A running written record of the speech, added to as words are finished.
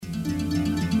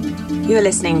You are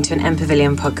listening to an M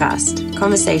Pavilion podcast,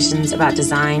 conversations about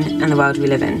design and the world we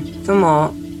live in. For more,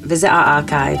 visit our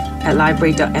archive at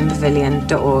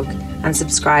library.mpavilion.org and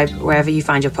subscribe wherever you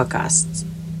find your podcasts.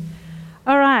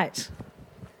 All right.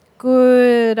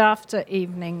 Good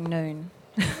evening, noon.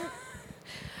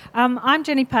 I'm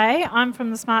Jenny Pay. I'm from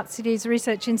the Smart Cities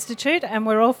Research Institute, and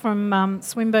we're all from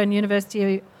Swinburne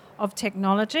University of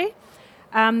Technology.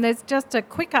 There's just a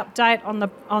quick update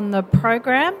on the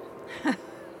program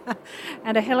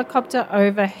and a helicopter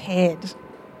overhead.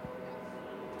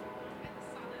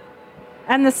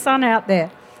 And the sun out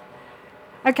there.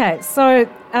 Okay, so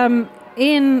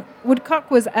Ian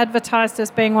Woodcock was advertised as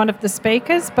being one of the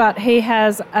speakers, but he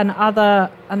has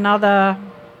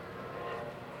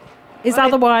is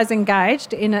otherwise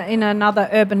engaged in another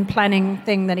urban planning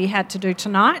thing that he had to do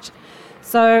tonight.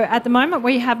 So at the moment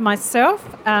we have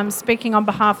myself speaking on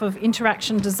behalf of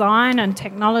Interaction Design and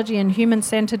Technology and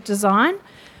Human-Centred Design.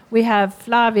 We have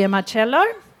Flavia Marcello.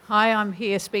 Hi, I'm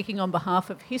here speaking on behalf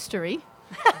of history.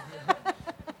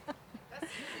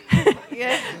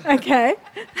 Yeah. Okay.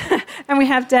 And we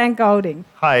have Dan Golding.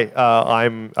 Hi,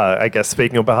 I'm,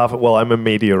 speaking on behalf of, I'm a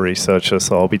media researcher,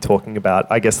 so I'll be talking about,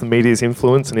 the media's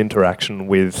influence and interaction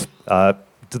with the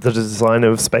design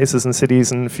of spaces and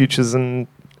cities and futures and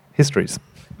histories.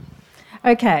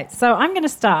 Okay, so I'm going to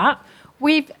start.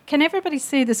 Can everybody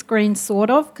see the screen, sort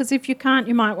of? Because if you can't,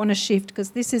 you might want to shift, because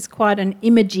this is quite an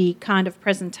imagey kind of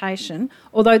presentation.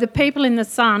 Although the people in the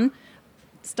sun,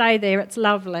 stay there, it's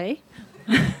lovely.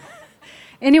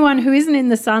 Anyone who isn't in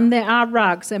the sun, there are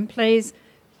rugs, and please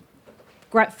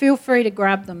feel free to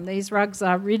grab them. These rugs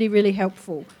are really, really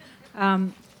helpful.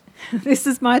 This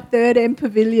is my third M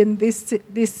Pavilion this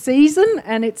season,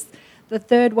 and it's the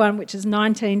third one which is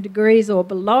 19 degrees or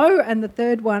below, and the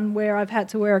third one where I've had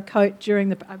to wear a coat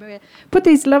put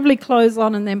these lovely clothes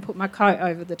on and then put my coat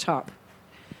over the top.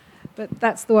 But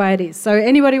that's the way it is. So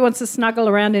anybody wants to snuggle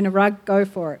around in a rug, go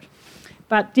for it.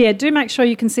 But yeah, do make sure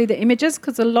you can see the images,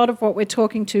 because a lot of what we're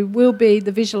talking to will be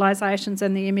the visualisations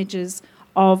and the images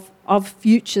of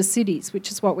future cities, which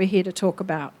is what we're here to talk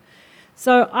about.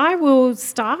 So I will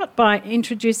start by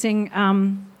introducing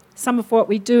some of what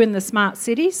we do in the smart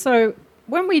city. So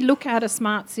when we look at a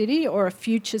smart city or a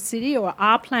future city, or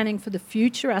are planning for the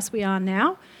future as we are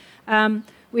now,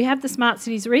 we have the Smart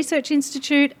Cities Research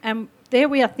Institute, and there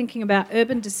we are thinking about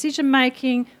urban decision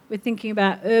making, we're thinking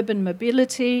about urban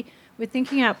mobility, we're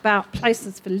thinking about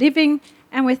places for living,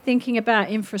 and we're thinking about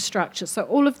infrastructure. So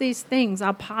all of these things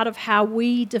are part of how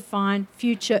we define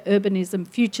future urbanism,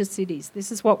 future cities.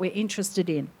 This is what we're interested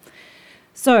in.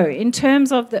 So in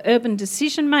terms of the urban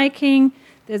decision-making,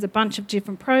 there's a bunch of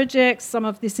different projects. Some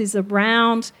of this is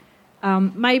around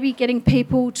maybe getting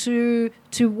people to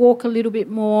walk a little bit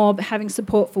more, having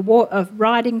support for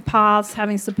riding paths,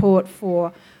 having support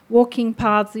for walking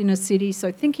paths in a city.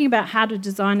 So thinking about how to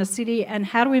design a city and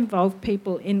how to involve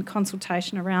people in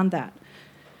consultation around that.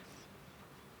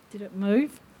 Did it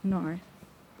move? No.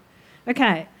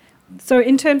 Okay. So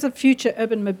in terms of future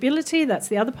urban mobility, that's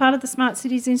the other part of the Smart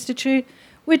Cities Institute,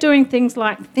 we're doing things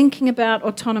like thinking about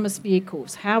autonomous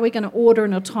vehicles. How are we going to order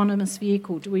an autonomous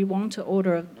vehicle? Do we want to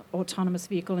order an autonomous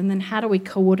vehicle? And then how do we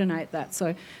coordinate that?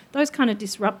 So those kind of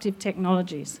disruptive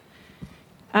technologies.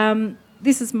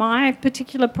 This is my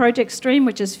particular project stream,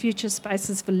 which is future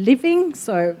spaces for living.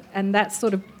 And that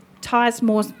sort of ties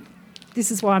more. This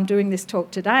is why I'm doing this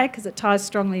talk today, because it ties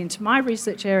strongly into my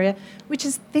research area, which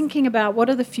is thinking about what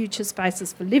are the future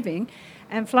spaces for living.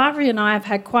 And Flavia and I have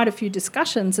had quite a few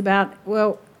discussions about,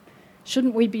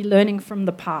 shouldn't we be learning from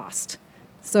the past?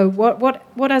 So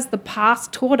what has the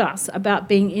past taught us about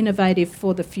being innovative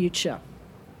for the future?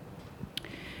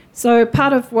 So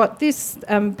part of what this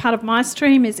part of my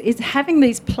stream is having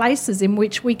these places in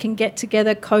which we can get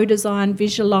together, co-design,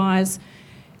 visualise,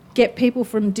 get people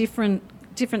from different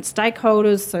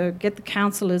stakeholders, so get the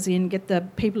councillors in, get the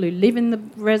people who live in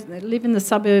the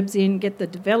suburbs in, get the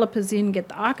developers in, get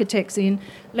the architects in.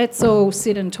 Let's all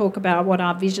sit and talk about what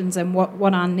our visions and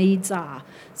what our needs are.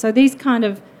 So these kind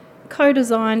of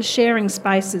co-design, sharing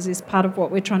spaces is part of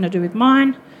what we're trying to do with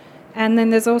mine. And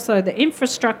then there's also the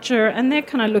infrastructure, and they're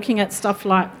kind of looking at stuff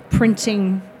like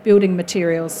printing building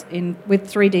materials with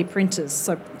 3D printers.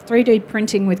 So 3D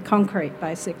printing with concrete,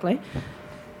 basically.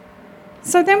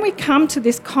 So then we come to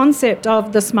this concept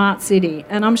of the smart city,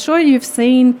 and I'm sure you've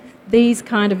seen these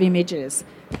kind of images.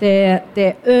 They're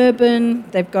urban,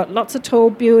 they've got lots of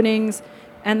tall buildings,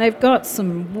 and they've got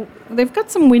some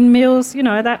windmills,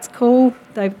 that's cool.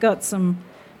 They've got some,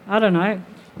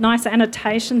 nice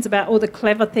annotations about all the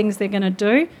clever things they're going to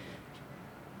do.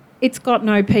 It's got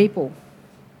no people.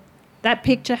 That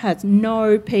picture has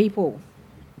no people.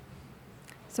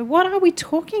 So what are we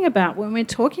talking about when we're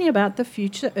talking about the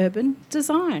future urban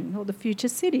design or the future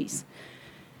cities?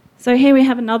 So here we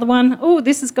have another one. Oh,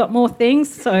 this has got more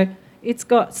things. So it's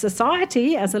got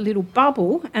society as a little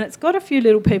bubble, and it's got a few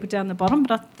little people down the bottom,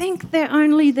 but I think they're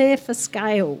only there for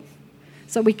scale.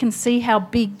 So we can see how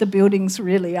big the buildings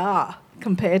really are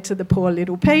compared to the poor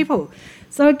little people.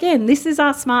 So again, this is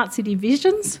our smart city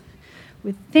visions.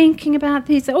 We're thinking about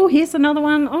this. Oh, here's another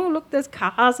one. Oh, look, there's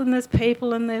cars and there's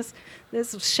people and there's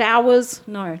showers.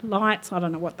 No, lights. I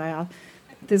don't know what they are.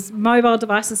 There's mobile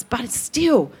devices, but it's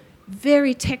still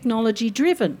very technology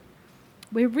driven.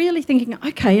 We're really thinking,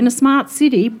 okay, in a smart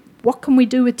city, what can we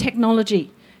do with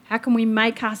technology? How can we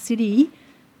make our city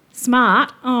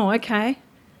smart? Oh, okay.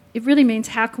 It really means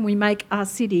how can we make our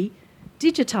city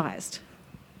digitised?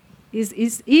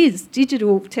 Is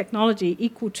digital technology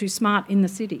equal to smart in the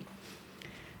city?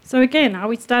 So again, are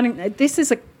we starting... This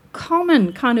is a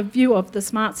common kind of view of the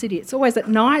smart city. It's always at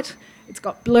night. It's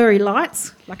got blurry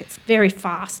lights, like it's very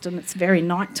fast and it's very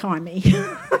night-timey.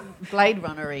 Blade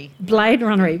Runner-y. Blade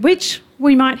Runner-y, which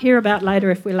we might hear about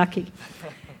later if we're lucky.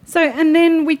 So, and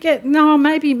then we get,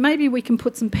 maybe we can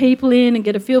put some people in and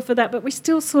get a feel for that, but we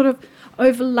still sort of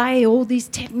overlay all these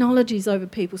technologies over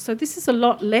people. So this is a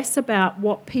lot less about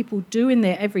what people do in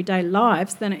their everyday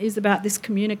lives than it is about this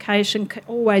communication,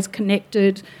 always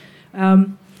connected.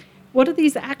 What are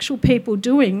these actual people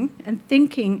doing and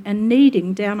thinking and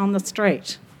needing down on the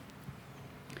street?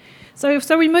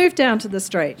 So we move down to the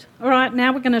street. All right,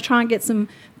 now we're going to try and get some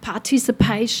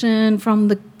participation from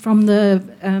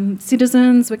the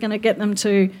citizens. We're going to get them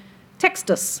to text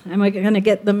us, and we're going to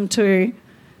get them to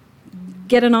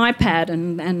get an iPad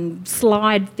and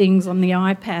slide things on the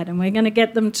iPad, and we're going to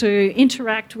get them to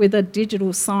interact with a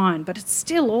digital sign. But it's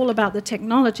still all about the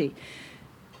technology.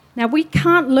 Now, we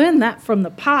can't learn that from the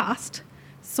past,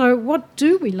 so what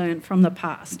do we learn from the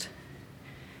past?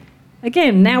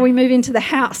 Again, now we move into the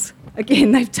house.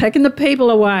 Again, they've taken the people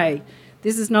away.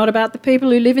 This is not about the people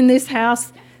who live in this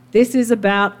house. This is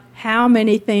about how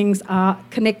many things are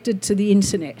connected to the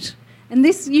internet. And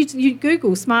this, you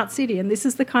Google smart city, and this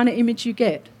is the kind of image you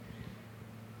get.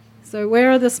 So where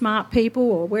are the smart people,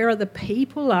 or where are the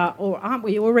people, or aren't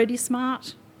we already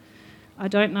smart? I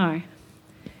don't know.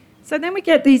 So then we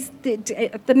get these,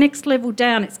 at the next level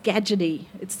down, it's gadgety.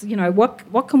 It's,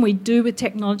 what can we do with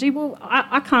technology? Well,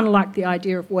 I kind of like the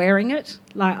idea of wearing it.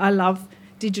 Like, I love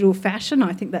digital fashion.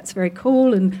 I think that's very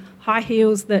cool, and high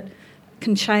heels that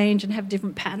can change and have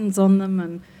different patterns on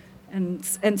them,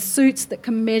 and suits that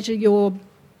can measure your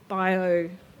bio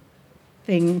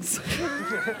things.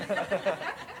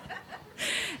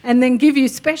 And then give you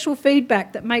special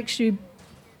feedback that makes you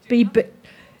be...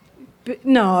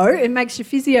 No, it makes your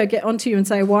physio get onto you and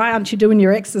say, why aren't you doing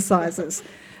your exercises?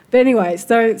 But anyway,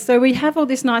 so we have all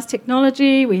this nice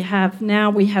technology. We have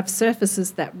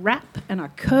surfaces that wrap and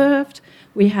are curved.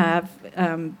 We have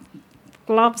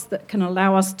gloves that can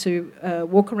allow us to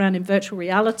walk around in virtual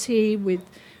reality with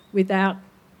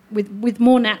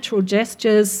more natural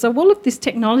gestures. So all of this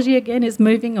technology, again, is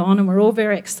moving on, and we're all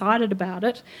very excited about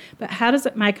it. But how does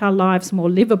it make our lives more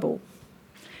livable?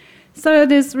 So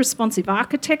there's responsive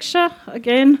architecture.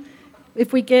 Again,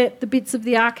 if we get the bits of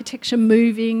the architecture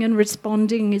moving and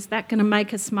responding, is that going to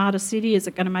make a smarter city? Is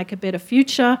it going to make a better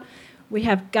future? We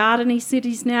have gardeny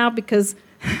cities now because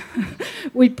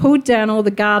we pulled down all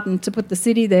the garden to put the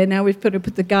city there. Now we've got to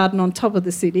put the garden on top of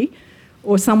the city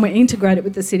or somewhere integrated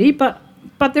with the city. But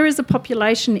there is a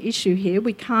population issue here.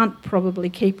 We can't probably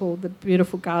keep all the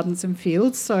beautiful gardens and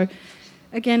fields. So,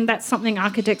 again, that's something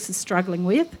architects are struggling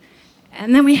with.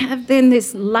 And then we have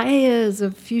this layers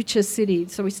of future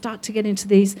cities. So we start to get into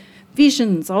these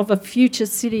visions of a future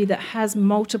city that has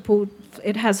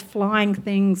it has flying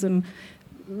things and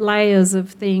layers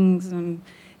of things. And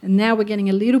now we're getting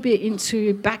a little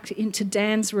bit back into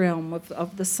Dan's realm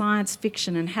of the science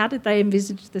fiction and how did they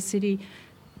envisage the city.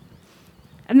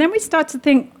 And then we start to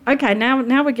think, okay,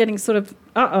 now we're getting sort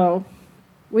of,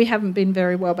 we haven't been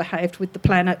very well behaved with the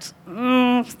planet.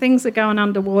 Things are going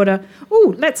underwater.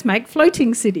 Let's make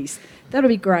floating cities. That'll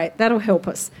be great. That'll help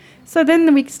us. So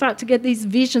then we start to get these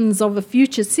visions of a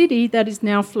future city that is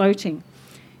now floating.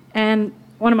 And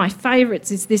one of my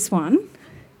favourites is this one.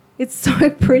 It's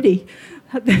so pretty.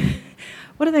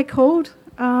 What are they called?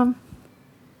 The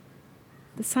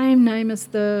same name as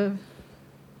the...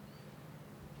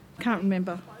 Can't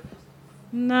remember.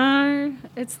 No,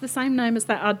 it's the same name as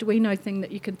that Arduino thing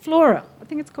that you can... Flora. I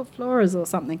think it's called Floras or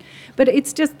something. But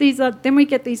it's just then we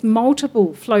get these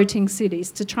multiple floating cities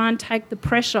to try and take the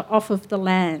pressure off of the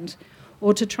land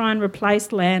or to try and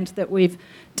replace land that we've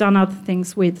done other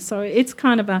things with. So it's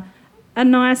kind of a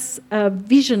nice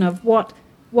vision of what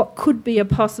what could be a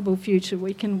possible future.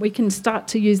 We can start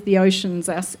to use the oceans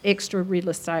as extra real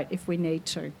estate if we need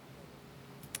to.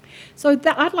 So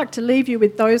I'd like to leave you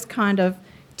with those kind of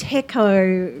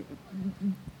techo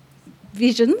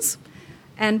visions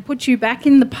and put you back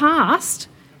in the past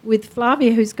with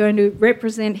Flavia, who's going to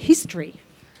represent history.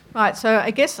 Right, so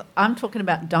I guess I'm talking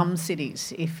about dumb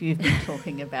cities if you've been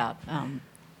talking about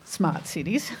smart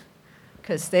cities,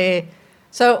 because they're...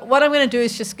 So what I'm going to do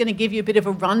is just going to give you a bit of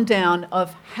a rundown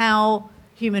of how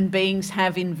human beings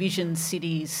have envisioned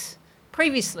cities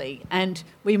previously, and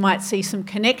we might see some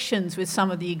connections with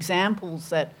some of the examples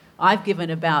that I've given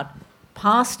about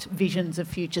past visions of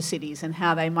future cities and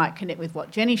how they might connect with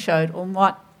what Jenny showed,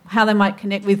 or how they might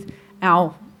connect with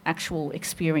our actual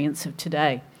experience of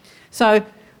today. So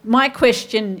my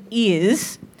question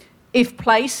is, if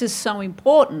place is so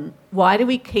important, why do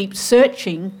we keep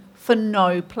searching for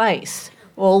no place?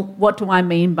 Well, what do I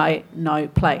mean by no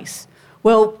place?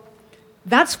 Well,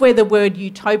 that's where the word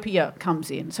utopia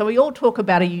comes in. So we all talk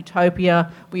about a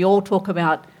utopia, we all talk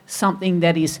about something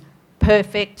that is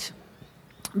perfect,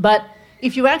 but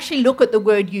if you actually look at the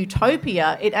word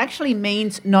utopia, it actually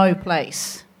means no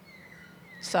place.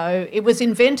 So it was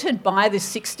invented by the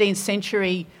 16th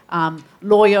century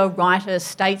lawyer, writer,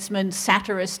 statesman,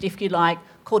 satirist, if you like,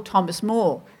 called Thomas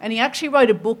More. And he actually wrote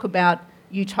a book about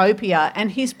utopia,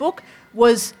 and his book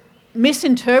was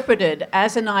misinterpreted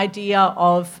as an idea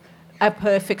of a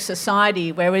perfect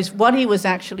society, whereas what he was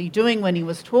actually doing when he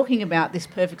was talking about this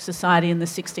perfect society in the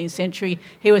 16th century,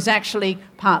 he was actually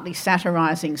partly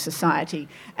satirising society.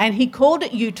 And he called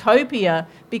it utopia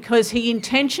because he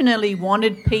intentionally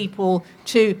wanted people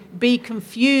to be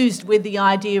confused with the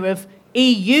idea of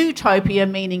utopia,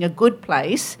 meaning a good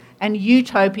place, and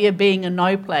utopia being a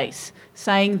no place,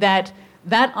 saying that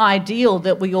that ideal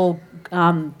that we all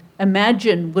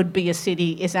imagine would be a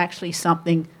city is actually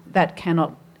something that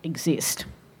cannot exist.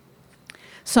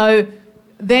 So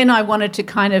then I wanted to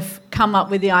kind of come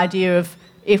up with the idea of,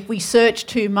 if we search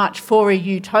too much for a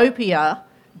utopia,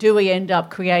 do we end up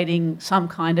creating some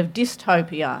kind of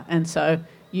dystopia? And so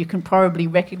you can probably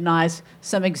recognise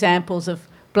some examples of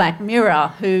Black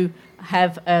Mirror, who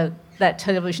have that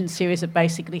television series that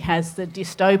basically has the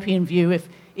dystopian view.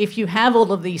 If you have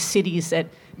all of these cities that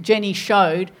Jenny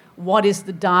showed, what is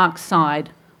the dark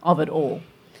side of it all?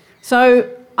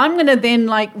 So I'm going to then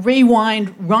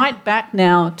rewind right back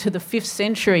now to the 5th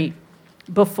century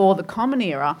before the Common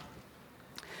Era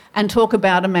and talk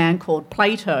about a man called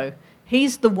Plato.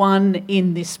 He's the one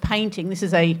in this painting. This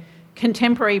is a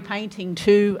contemporary painting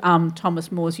to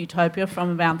Thomas More's Utopia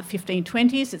from around the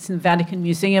 1520s. It's in the Vatican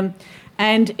Museum,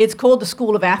 and it's called the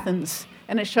School of Athens,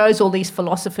 and it shows all these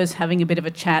philosophers having a bit of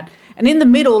a chat. And in the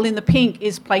middle, in the pink,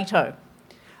 is Plato.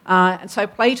 And so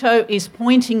Plato is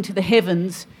pointing to the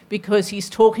heavens because he's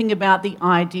talking about the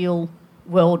ideal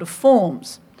world of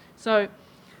forms. So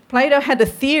Plato had a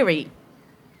theory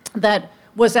that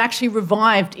was actually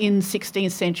revived in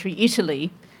 16th century Italy,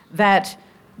 that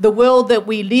the world that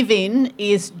we live in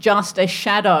is just a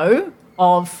shadow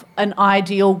of an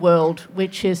ideal world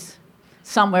which is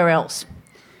somewhere else.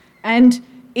 And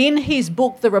in his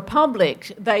book, The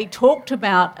Republic, they talked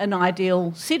about an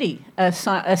ideal city,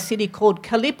 a city called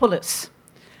Callipolis.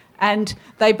 And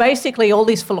they basically, all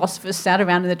these philosophers sat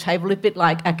around at the table, a bit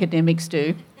like academics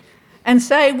do, and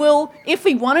say, well, if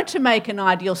we wanted to make an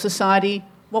ideal society,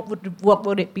 what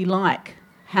would it be like?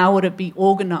 How would it be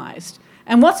organised?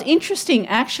 And what's interesting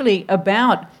actually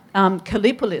about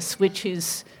Callipolis, which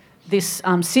is this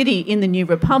city in the New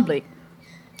Republic,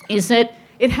 is that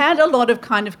it had a lot of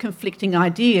kind of conflicting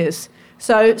ideas.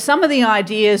 So some of the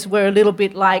ideas were a little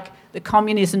bit like the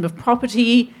communism of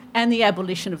property and the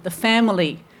abolition of the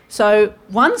family. So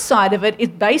one side of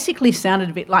it basically sounded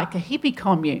a bit like a hippie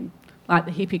commune, like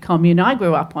the hippie commune I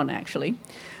grew up on, actually.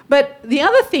 But the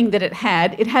other thing that it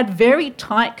had very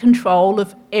tight control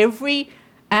of every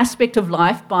aspect of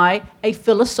life by a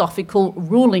philosophical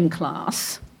ruling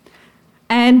class.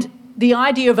 And the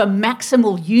idea of a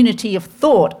maximal unity of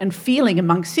thought and feeling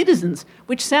among citizens,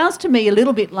 which sounds to me a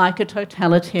little bit like a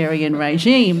totalitarian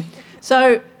regime.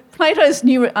 So Plato's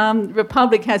New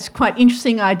Republic has quite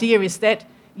interesting idea, is that,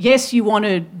 yes, you want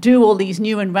to do all these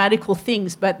new and radical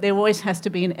things, but there always has to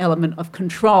be an element of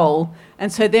control.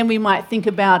 And so then we might think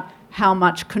about how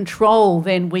much control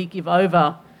then we give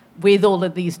over with all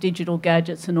of these digital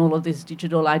gadgets and all of this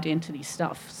digital identity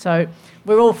stuff. So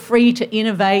we're all free to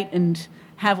innovate and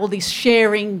have all these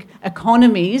sharing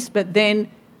economies, but then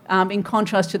in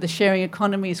contrast to the sharing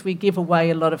economies, we give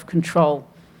away a lot of control.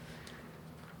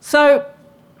 So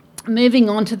moving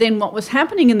on to then what was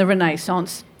happening in the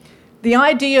Renaissance, the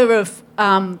idea of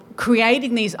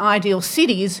creating these ideal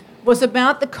cities was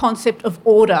about the concept of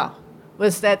order,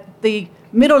 was that the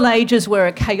Middle Ages were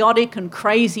a chaotic and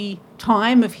crazy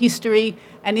time of history,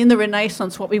 and in the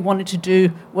Renaissance what we wanted to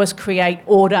do was create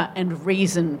order and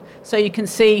reason. So you can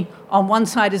see on one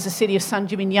side is the city of San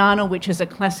Gimignano, which is a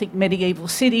classic medieval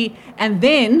city, and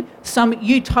then some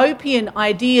utopian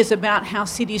ideas about how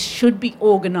cities should be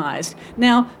organised.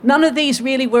 Now, none of these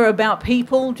really were about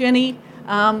people, Jenny.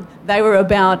 They were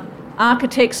about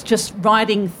architects just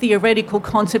writing theoretical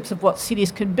concepts of what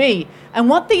cities could be. And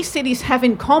what these cities have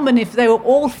in common is they were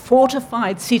all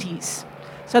fortified cities.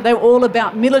 So they were all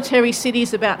about military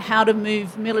cities, about how to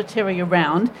move military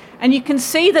around. And you can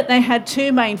see that they had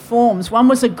two main forms. One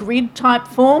was a grid-type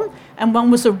form and one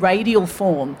was a radial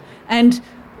form. And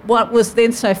what was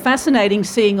then so fascinating,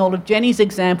 seeing all of Jenny's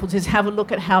examples, is have a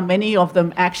look at how many of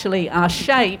them actually are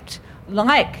shaped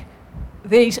like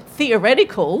these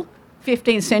theoretical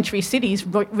 15th century cities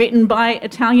written by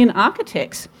Italian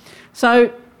architects.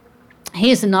 So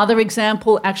here's another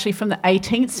example actually from the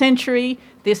 18th century.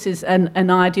 This is an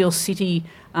ideal city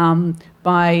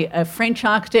by a French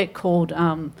architect called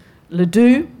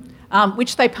Ledoux,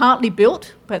 which they partly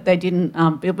built, but they didn't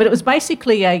build. But it was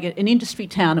basically an industry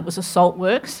town. It was a salt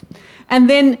works. And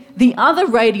then the other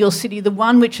radial city, the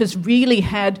one which has really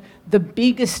had the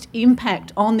biggest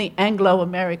impact on the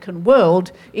Anglo-American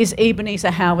world, is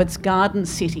Ebenezer Howard's Garden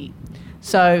City.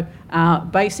 So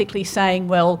basically saying,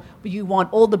 well, you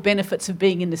want all the benefits of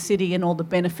being in the city and all the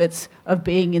benefits of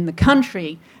being in the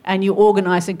country, and you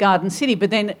organise a garden city, but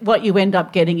then what you end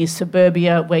up getting is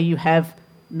suburbia where you have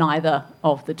neither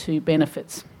of the two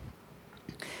benefits.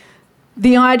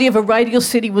 The idea of a radial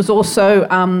city was also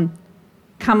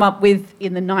come up with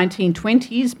in the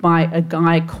 1920s by a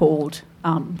guy called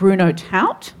Bruno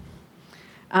Taut.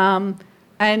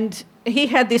 And he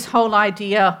had this whole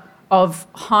idea of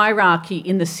hierarchy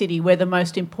in the city where the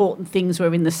most important things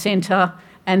were in the centre,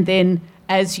 and then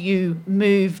as you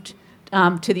moved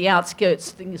to the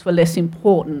outskirts, things were less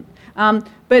important.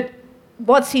 But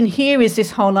what's in here is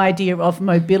this whole idea of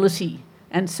mobility.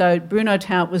 And so Bruno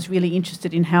Taut was really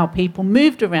interested in how people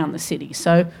moved around the city.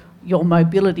 So your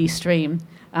mobility stream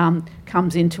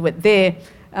comes into it there.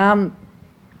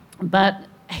 But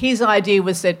his idea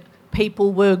was that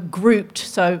people were grouped,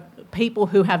 so people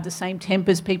who have the same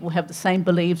tempers, people who have the same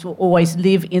beliefs will always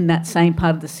live in that same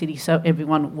part of the city, so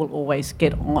everyone will always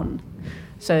get on.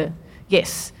 So,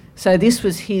 yes, so this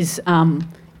was his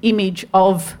image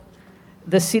of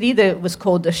the city that was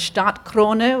called the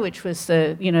Stadtkrone, which was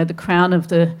the crown of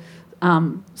the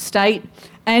state.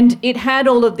 And it had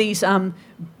all of these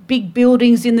big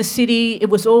buildings in the city. It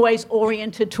was always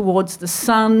oriented towards the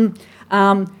sun.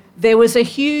 There was a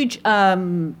huge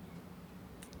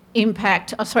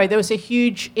there was a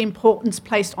huge importance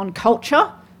placed on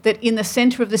culture, that in the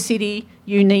centre of the city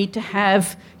you need to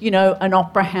have, an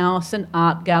opera house, an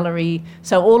art gallery.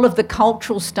 So all of the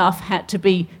cultural stuff had to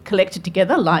be collected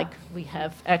together, like we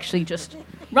have actually just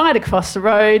right across the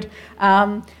road.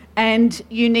 And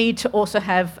you need to also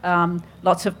have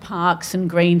lots of parks and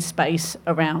green space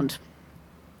around.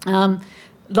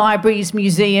 Libraries,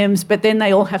 museums, but then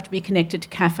they all have to be connected to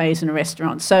cafes and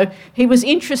restaurants. So he was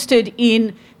interested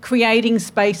in creating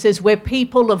spaces where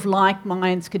people of like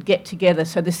minds could get together,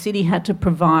 so the city had to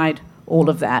provide all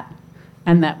of that,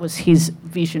 and that was his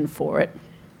vision for it.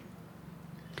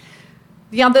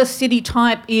 The other city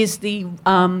type is the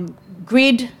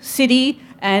grid city,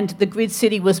 and the grid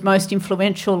city was most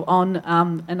influential on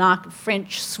a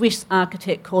French-Swiss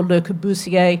architect called Le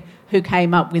Corbusier, who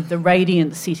came up with the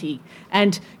radiant city.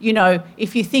 And,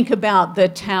 if you think about the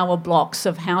tower blocks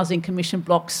of housing commission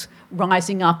blocks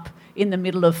rising up in the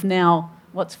middle of now,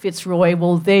 what's Fitzroy?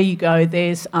 Well, there you go,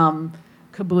 there's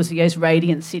Corbusier's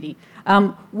radiant city.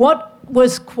 What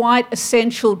was quite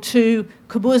essential to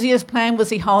Corbusier's plan was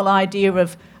the whole idea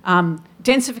of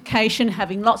densification,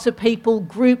 having lots of people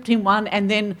grouped in one and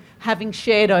then having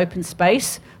shared open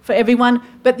space for everyone.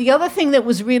 But the other thing that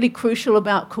was really crucial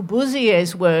about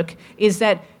Corbusier's work is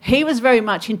that he was very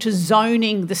much into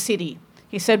zoning the city.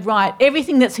 He said, right,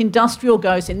 everything that's industrial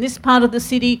goes in this part of the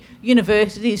city,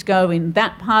 universities go in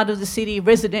that part of the city,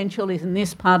 residential is in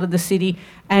this part of the city.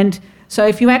 And so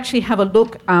if you actually have a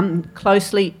look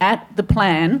closely at the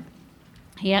plan,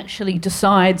 he actually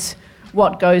decides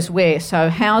what goes where. So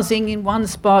housing in one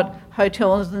spot,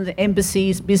 hotels and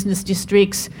embassies, business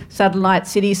districts, satellite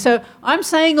cities. So I'm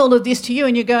saying all of this to you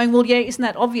and you're going, well, yeah, isn't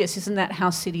that obvious? Isn't that how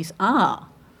cities are?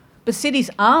 But cities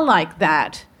are like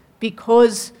that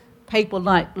because people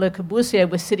like Le Corbusier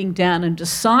were sitting down and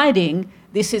deciding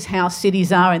this is how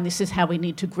cities are and this is how we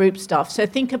need to group stuff. So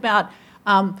think about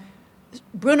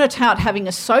Bruno Taut having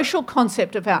a social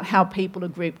concept about how people are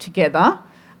grouped together,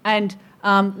 and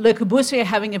Le Corbusier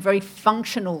having a very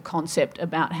functional concept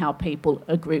about how people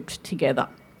are grouped together.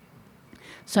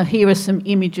 So here are some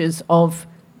images of,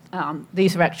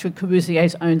 these are actually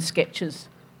Corbusier's own sketches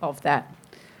of that.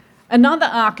 Another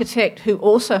architect who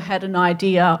also had an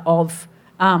idea of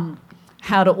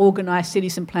how to organise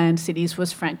cities and plan cities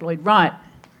was Frank Lloyd Wright.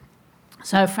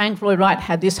 So Frank Lloyd Wright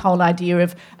had this whole idea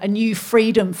of a new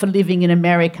freedom for living in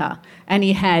America, and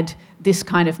he had this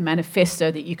kind of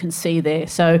manifesto that you can see there.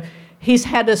 So he's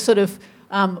had a sort of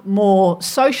more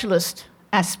socialist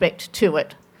aspect to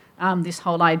it. This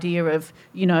whole idea of,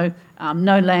 no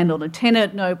landlord or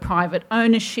tenant, no private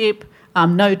ownership,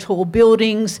 no tall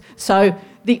buildings. So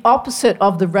the opposite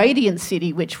of the Radiant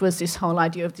City, which was this whole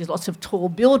idea of there's lots of tall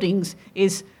buildings,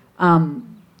 is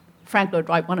Frank Lloyd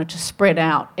Wright wanted to spread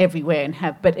out everywhere and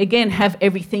have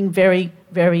everything very,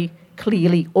 very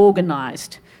clearly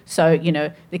organised. So,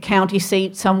 the county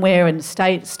seat somewhere and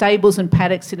stables and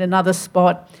paddocks in another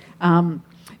spot,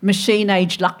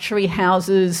 machine-age luxury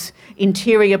houses,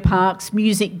 interior parks,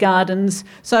 music gardens.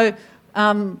 So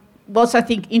what's, I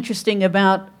think, interesting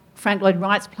about Frank Lloyd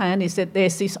Wright's plan is that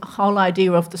there's this whole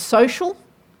idea of the social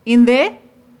in there,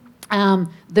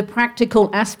 the practical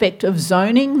aspect of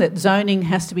zoning, that zoning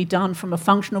has to be done from a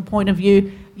functional point of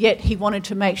view, yet he wanted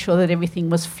to make sure that everything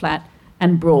was flat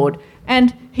and broad.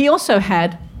 And he also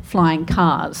had flying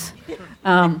cars.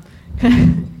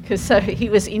 So he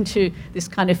was into this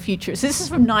kind of future. So this is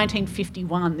from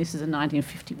 1951. This is a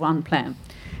 1951 plan.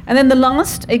 And then the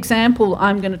last example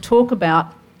I'm going to talk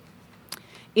about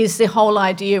is the whole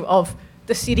idea of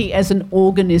the city as an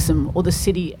organism or the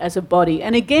city as a body.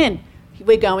 And again,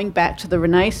 we're going back to the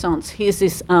Renaissance. Here's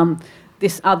this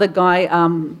other guy,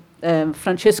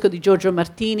 Francesco di Giorgio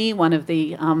Martini, one of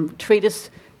the treatise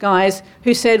guys,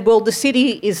 who said, well, the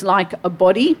city is like a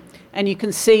body, and you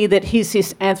can see that here's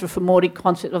this anthropomorphic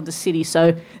concept of the city.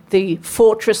 So the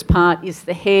fortress part is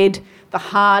the head, the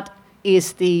heart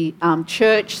is the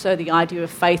church, so the idea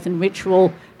of faith and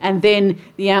ritual, and then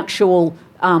the actual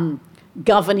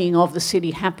governing of the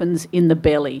city happens in the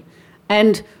belly.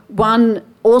 And one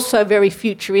also very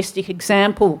futuristic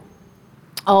example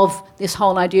of this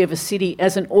whole idea of a city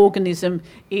as an organism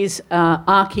is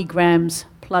Archigram's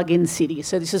plug-in city.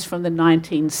 So this is from the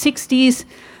 1960s.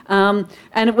 And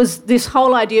it was this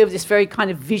whole idea of this very kind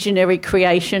of visionary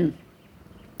creation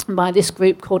by this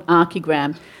group called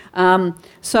Archigram.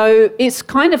 So it's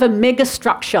kind of a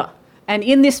megastructure. And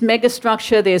in this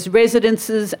megastructure, there's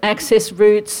residences, access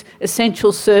routes,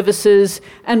 essential services.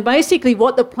 And basically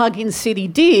what the plug-in city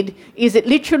did is it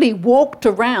literally walked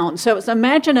around. So it's,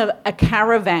 imagine a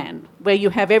caravan where you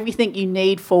have everything you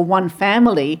need for one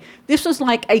family. This was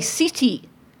like a city,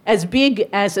 as big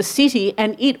as a city,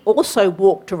 and it also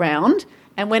walked around.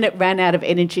 And when it ran out of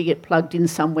energy, it plugged in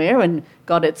somewhere and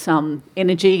got its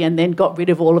energy and then got rid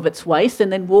of all of its waste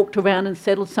and then walked around and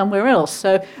settled somewhere else.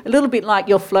 So a little bit like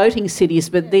your floating cities,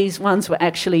 but these ones were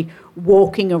actually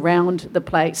walking around the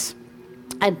place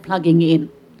and plugging in.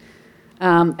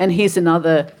 And here's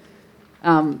another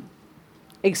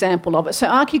example of it. So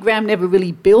Archigram never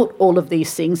really built all of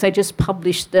these things. They just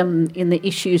published them in the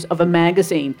issues of a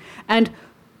magazine. And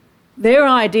their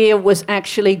idea was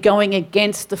actually going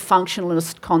against the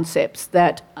functionalist concepts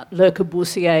that Le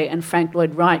Corbusier and Frank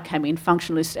Lloyd Wright came in.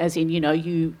 Functionalist as in,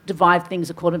 you divide things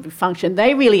according to function.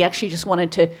 They really actually just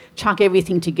wanted to chuck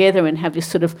everything together and have this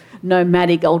sort of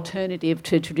nomadic alternative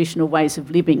to traditional ways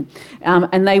of living.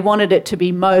 And they wanted it to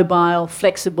be mobile,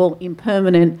 flexible,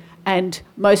 impermanent, and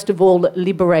most of all,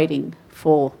 liberating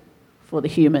for the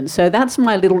human. So that's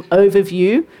my little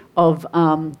overview of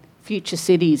future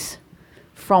cities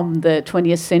from the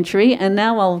 20th century, and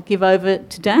now I'll give over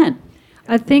to Dan.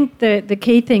 I think the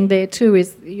key thing there too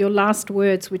is your last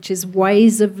words, which is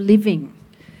ways of living.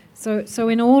 So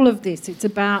in all of this, it's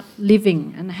about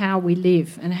living and how we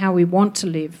live and how we want to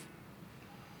live.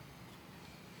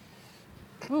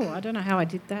 Oh, I don't know how I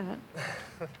did that.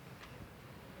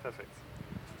 Perfect.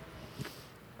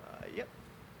 Yep.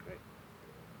 Great.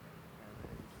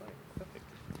 Perfect.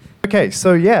 Okay,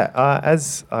 so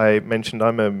as I mentioned,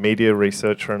 I'm a media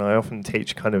researcher and I often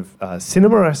teach kind of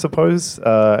cinema, I suppose,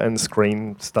 and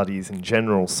screen studies in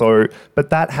general. But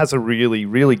that has a really,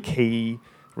 really key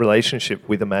relationship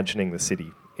with imagining the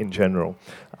city in general.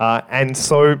 And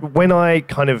so when I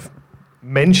kind of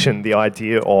mention the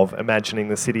idea of imagining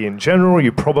the city in general,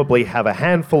 you probably have a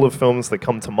handful of films that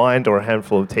come to mind or a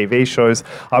handful of TV shows.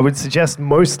 I would suggest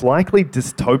most likely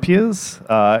dystopias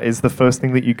is the first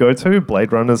thing that you go to.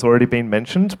 Blade Runner's already been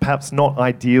mentioned. Perhaps not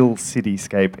ideal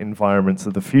cityscape environments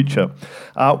of the future.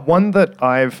 One that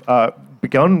I've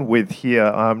begun with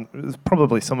here,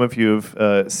 probably some of you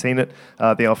have seen it,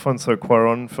 the Alfonso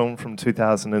Cuarón film from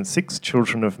 2006,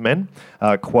 Children of Men.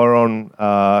 Cuarón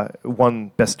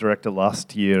won Best Director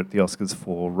last year at the Oscars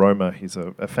for Roma. He's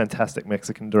a fantastic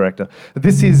Mexican director.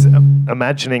 This is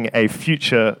imagining a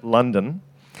future London,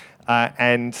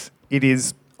 and it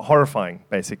is horrifying,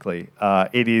 basically.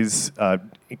 It is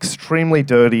extremely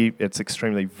dirty, it's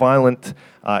extremely violent,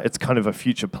 it's kind of a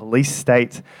future police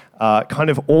state, kind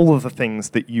of all of the things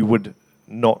that you would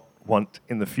not want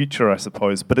in the future, I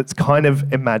suppose, but it's kind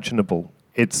of imaginable.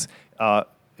 It's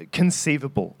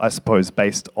conceivable, I suppose,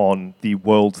 based on the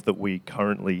world that we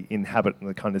currently inhabit and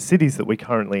the kind of cities that we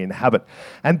currently inhabit.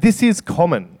 And this is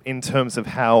common in terms of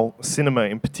how cinema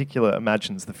in particular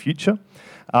imagines the future.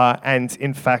 And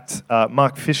in fact,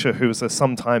 Mark Fisher, who was a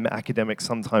sometime academic,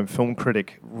 sometime film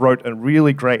critic, wrote a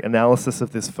really great analysis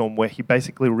of this film where he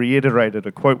basically reiterated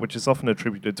a quote which is often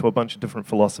attributed to a bunch of different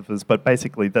philosophers, but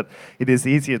basically that it is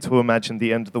easier to imagine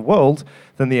the end of the world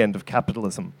than the end of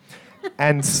capitalism.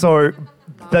 And so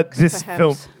that this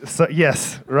film,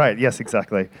 yes,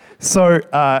 exactly. So,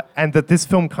 and that this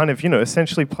film kind of,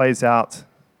 essentially plays out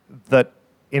that,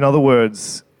 in other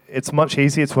words, it's much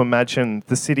easier to imagine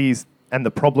the cities and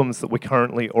the problems that we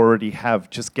currently already have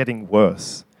just getting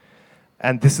worse.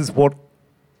 And this is what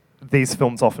these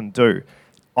films often do.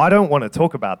 I don't want to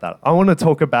talk about that. I want to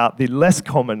talk about the less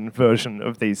common version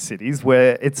of these cities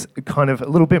where it's kind of a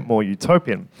little bit more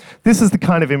utopian. This is the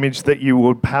kind of image that you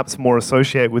would perhaps more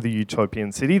associate with a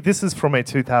utopian city. This is from a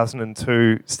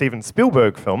 2002 Steven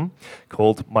Spielberg film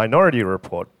called Minority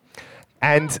Report.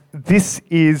 And this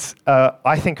is,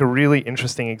 I think, a really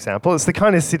interesting example. It's the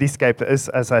kind of cityscape that,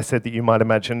 as I said, that you might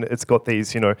imagine. It's got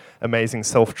these, amazing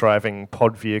self-driving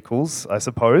pod vehicles, I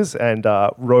suppose, and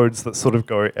roads that sort of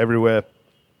go everywhere.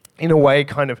 In a way,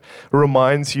 kind of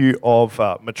reminds you of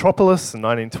Metropolis, the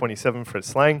 1927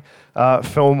 Fritz Lang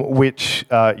film, which,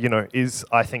 is,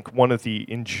 I think, one of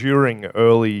the enduring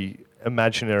early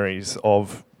imaginaries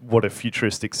of what a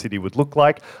futuristic city would look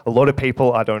like. A lot of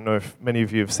people, I don't know if many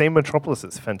of you have seen Metropolis,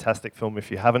 it's a fantastic film if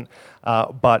you haven't,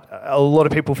 but a lot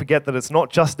of people forget that it's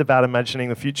not just about imagining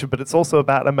the future, but it's also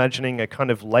about imagining a kind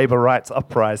of labor rights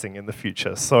uprising in the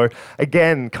future. So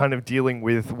again, kind of dealing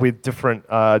with different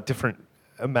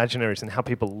imaginaries and how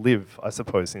people live, I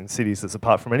suppose, in cities that's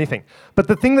apart from anything. But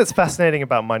the thing that's fascinating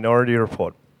about Minority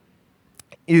Report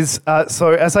is,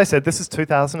 so as I said, this is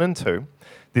 2002.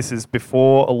 This is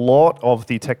before a lot of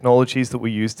the technologies that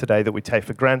we use today that we take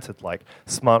for granted, like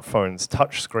smartphones,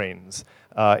 touch screens,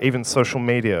 even social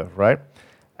media, right?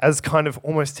 As kind of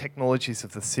almost technologies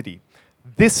of the city.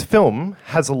 This film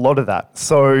has a lot of that.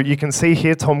 So you can see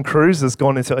here Tom Cruise has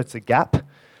gone into a Gap,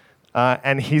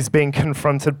 and he's being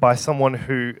confronted by someone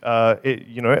who,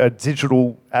 a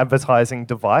digital advertising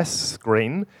device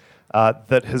screen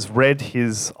that has read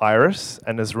his iris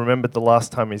and has remembered the last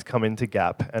time he's come into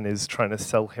Gap and is trying to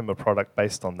sell him a product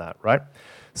based on that, right?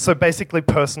 So basically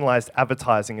personalized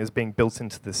advertising is being built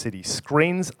into the city.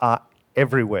 Screens are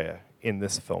everywhere in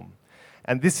this film.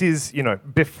 And this is,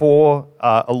 before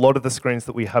a lot of the screens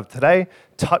that we have today,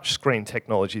 touch screen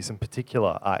technologies in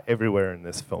particular are everywhere in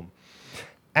this film.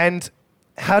 And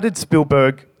how did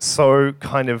Spielberg so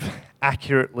kind of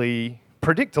accurately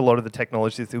predict a lot of the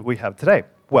technologies that we have today?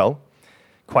 Well,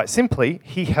 quite simply,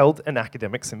 he held an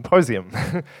academic symposium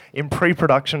in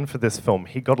pre-production for this film.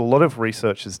 He got a lot of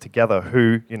researchers together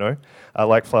who,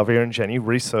 like Flavia and Jenny,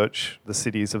 research the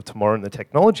cities of tomorrow and the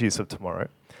technologies of tomorrow,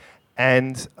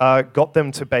 and got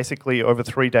them to basically, over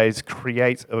 3 days,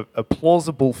 create a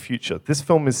plausible future. This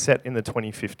film is set in the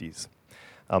 2050s.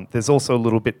 There's also a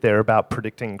little bit there about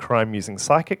predicting crime using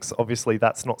psychics. Obviously,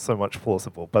 that's not so much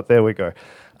plausible, but there we go.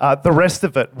 The rest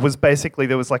of it was basically,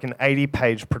 there was like an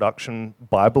 80-page production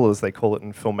Bible, as they call it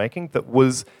in filmmaking, that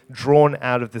was drawn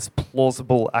out of this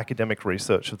plausible academic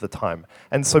research of the time.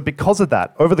 And so because of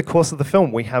that, over the course of the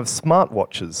film, we have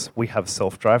smartwatches, we have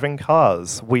self-driving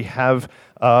cars, we have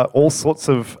all sorts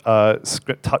of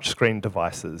touchscreen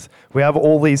devices. We have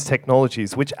all these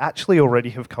technologies which actually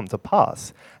already have come to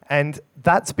pass. And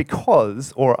that's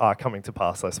because, or are coming to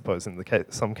pass, I suppose, in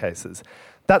some cases,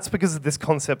 that's because of this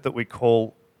concept that we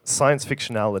call science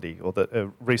fictionality, or that a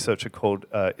researcher called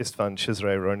Istvan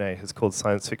Cizre-Ronay has called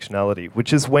science fictionality,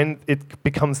 which is when it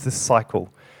becomes this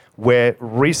cycle where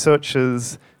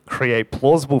researchers create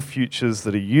plausible futures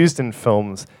that are used in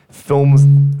films. Films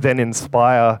then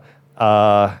inspire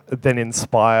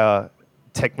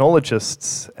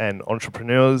technologists and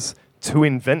entrepreneurs to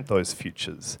invent those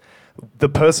futures. The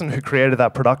person who created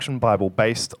that production Bible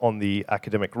based on the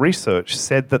academic research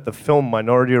said that the film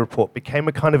Minority Report became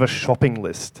a kind of a shopping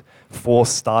list for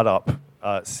startup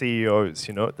CEOs,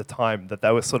 at the time, that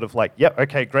they were sort of like, yep,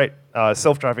 okay, great,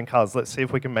 self-driving cars, let's see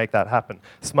if we can make that happen.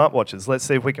 Smartwatches, let's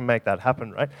see if we can make that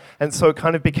happen, right? And so it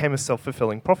kind of became a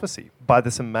self-fulfilling prophecy by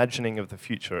this imagining of the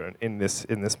future in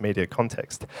this media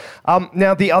context.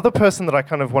 Now, the other person that I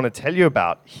kind of want to tell you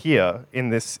about here in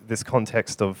this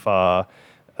context of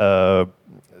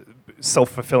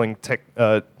self-fulfilling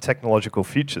technological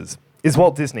futures is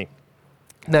Walt Disney.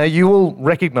 Now, you will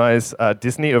recognize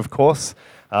Disney, of course,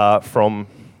 from,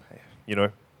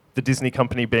 the Disney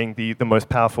company being the most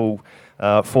powerful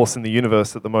force in the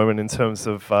universe at the moment in terms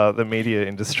of the media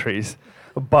industries.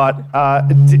 But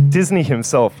Disney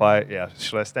himself,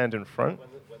 should I stand in front? When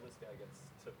this guy gets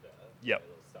to there, yep.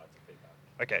 it'll start to feedback.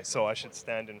 Okay, so I should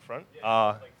stand in front? Maybe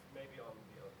on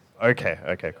the other side.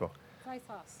 Okay, cool. Face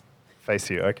us. Face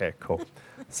you, okay, cool.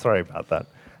 Sorry about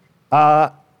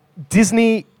that.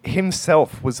 Disney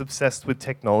himself was obsessed with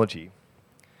technology.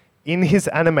 In his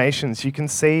animations, you can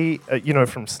see,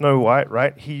 from Snow White,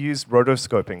 right? He used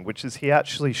rotoscoping, which is he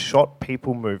actually shot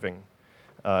people moving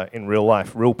in real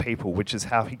life, real people, which is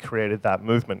how he created that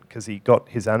movement, because he got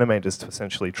his animators to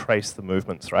essentially trace the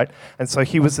movements, right? And so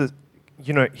he was,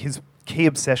 his key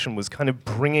obsession was kind of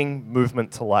bringing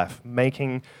movement to life,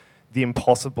 making the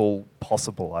impossible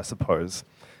possible, I suppose.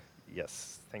 Yes.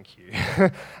 Thank you.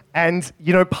 And,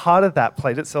 part of that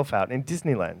played itself out in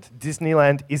Disneyland.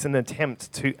 Disneyland is an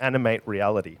attempt to animate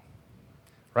reality,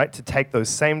 right? To take those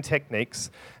same techniques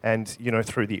and,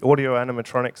 through the audio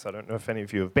animatronics, I don't know if any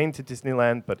of you have been to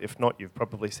Disneyland, but if not, you've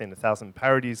probably seen 1,000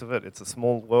 parodies of it. It's a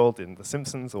small world in The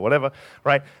Simpsons or whatever,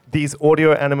 right? These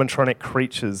audio animatronic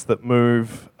creatures that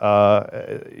move,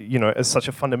 as such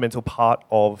a fundamental part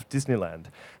of Disneyland.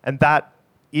 And that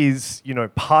is,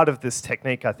 part of this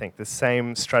technique, I think, the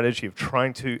same strategy of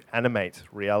trying to animate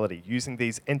reality, using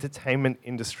these entertainment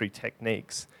industry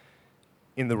techniques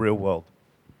in the real world.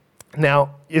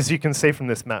 Now, as you can see from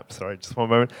this map, sorry, just one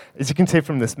moment. As you can see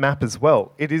from this map as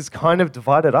well, it is kind of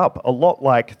divided up, a lot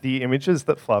like the images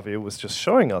that Flavia was just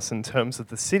showing us in terms of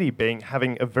the city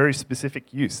having a very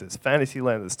specific use. There's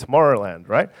Fantasyland, there's Tomorrowland,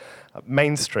 right?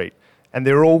 Main Street. And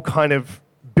they're all kind of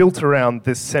built around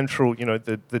this central,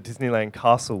 the Disneyland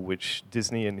castle, which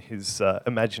Disney and his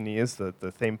Imagineers,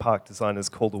 the theme park designers,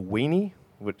 called a weenie,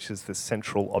 which is this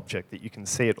central object that you can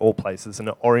see at all places, and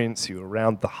it orients you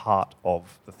around the heart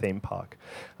of the theme park.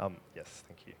 Yes,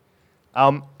 thank you.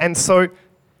 And so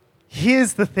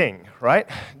here's the thing, right?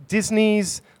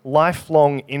 Disney's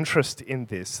lifelong interest in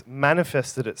this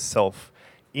manifested itself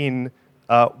in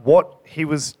what he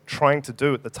was trying to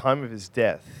do at the time of his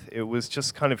death. It was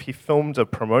just he filmed a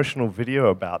promotional video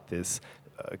about this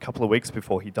a couple of weeks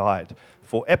before he died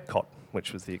for Epcot,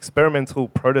 which was the experimental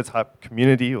prototype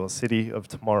community or city of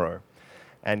tomorrow.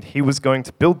 And he was going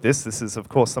to build this. This is, of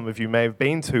course, some of you may have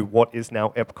been to what is now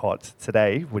Epcot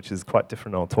today, which is quite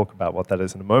different. I'll talk about what that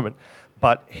is in a moment.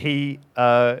 But it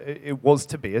was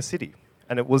to be a city.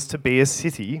 And it was to be a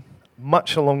city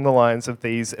much along the lines of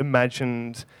these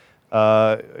imagined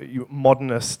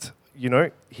modernist,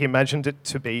 he imagined it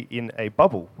to be in a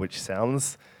bubble, which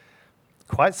sounds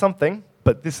quite something,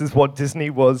 but this is what Disney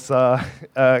was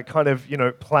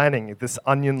planning, this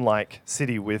onion-like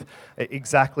city with,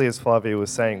 exactly as Flavia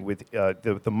was saying, with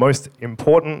the most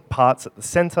important parts at the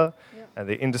center and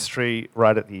the industry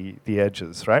right at the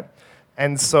edges, right?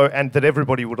 And that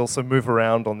everybody would also move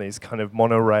around on these kind of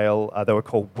monorail, they were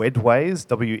called Wedways,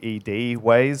 W-E-D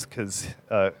ways, because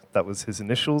that was his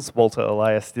initials, Walter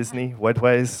Elias Disney,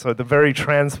 Wedways. So the very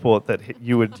transport that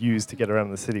you would use to get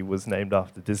around the city was named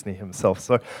after Disney himself.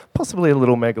 So possibly a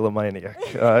little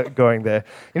megalomaniac going there.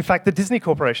 In fact, the Disney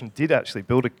Corporation did actually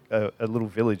build a little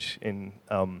village in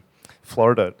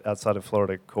Florida, outside of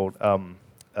Florida, called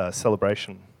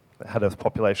Celebration. It had a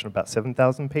population of about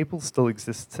 7,000 people, still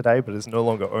exists today, but is no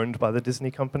longer owned by the Disney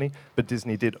company. But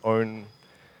Disney did own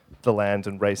the land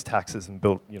and raise taxes and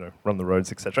built, run the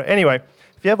roads, etc. Anyway,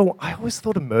 I always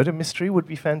thought a murder mystery would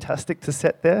be fantastic to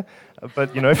set there.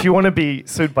 But, if you want to be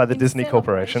sued by the Disney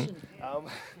Corporation.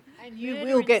 And you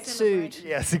will get sued.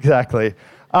 Yes, exactly.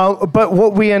 But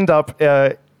what we end up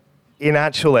in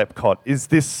actual Epcot is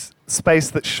this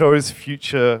space that shows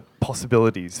future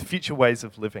possibilities, future ways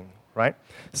of living. Right?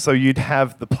 So you'd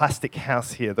have the plastic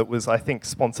house here that was, I think,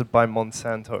 sponsored by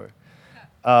Monsanto,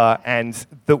 and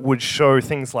that would show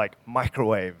things like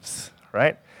microwaves,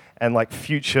 right? And like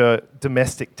future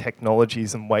domestic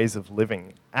technologies and ways of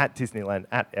living at Disneyland,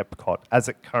 at Epcot, as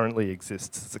it currently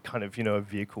exists as a kind of, a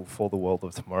vehicle for the world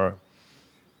of tomorrow.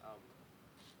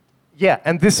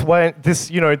 And this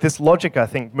logic, I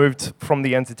think, moved from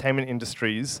the entertainment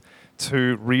industries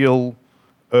to real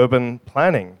urban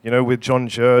planning, with John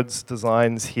Jerd's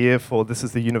designs here for, this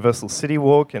is the Universal City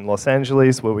Walk in Los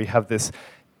Angeles, where we have this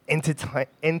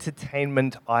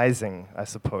entertainmentizing, I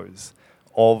suppose,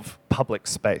 of public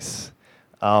space.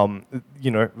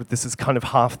 This is kind of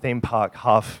half theme park,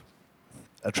 half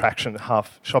attraction,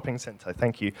 half shopping center,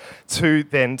 thank you, to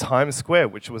then Times Square,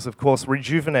 which was, of course,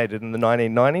 rejuvenated in the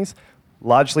 1990s.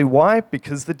 Largely why?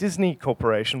 Because the Disney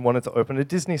Corporation wanted to open a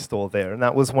Disney store there, and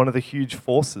that was one of the huge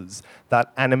forces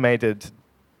that animated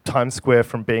Times Square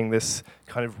from being this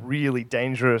kind of really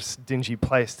dangerous, dingy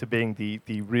place to being the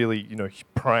really,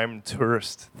 prime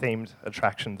tourist-themed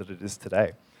attraction that it is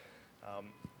today.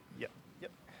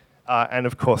 And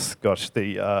of course, gosh,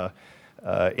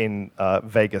 in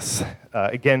Vegas,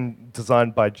 again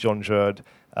designed by John Jerd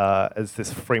as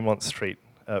this Fremont Strip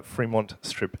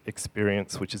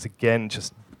experience, which is again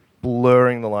just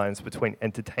blurring the lines between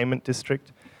entertainment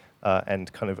district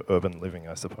and kind of urban living,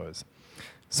 I suppose.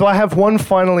 So I have one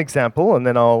final example, and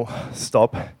then I'll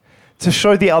stop, to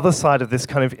show the other side of this,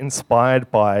 kind of inspired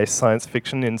by science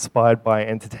fiction, inspired by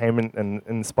entertainment, and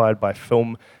inspired by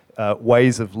film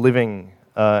ways of living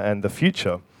and the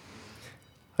future.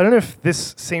 I don't know if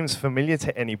this seems familiar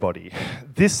to anybody.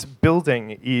 This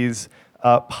building is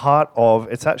part of,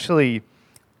 it's actually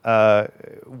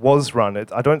was run,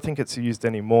 I don't think it's used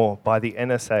anymore, by the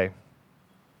NSA.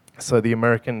 So the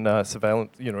American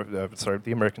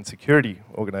the American Security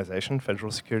Organization,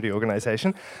 Federal Security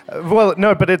Organization.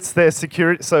 But it's their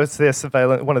security, so it's their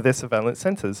one of their surveillance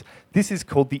centers. This is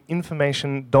called the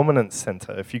Information Dominance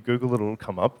Center. If you Google it, it'll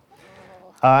come up.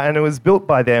 And it was built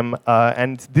by them,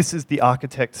 and this is the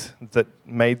architect that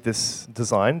made this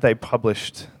design. They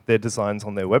published their designs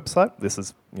on their website. This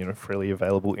is, freely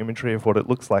available imagery of what it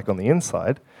looks like on the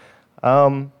inside.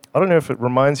 I don't know if it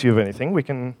reminds you of anything. We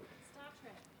can... Star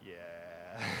Trek.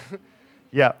 Yeah.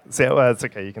 Yeah, so it's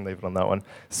okay, you can leave it on that one.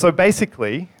 So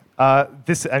basically,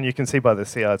 this, and you can see by the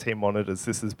CRT monitors,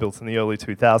 this is built in the early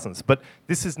 2000s. But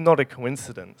this is not a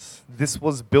coincidence. This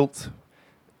was built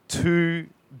to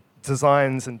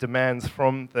designs and demands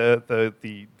from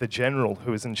the general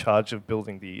who is in charge of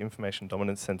building the Information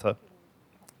Dominance Center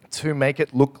to make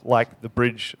it look like the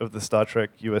bridge of the Star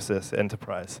Trek USS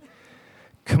Enterprise,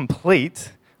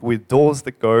 complete with doors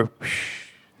that go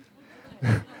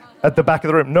at the back of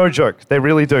the room. No joke, they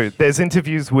really do. There's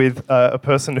interviews with a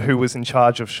person who was in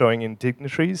charge of showing in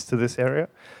dignitaries to this area,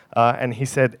 and he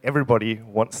said everybody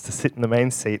wants to sit in the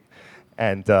main seat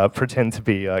and pretend to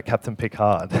be Captain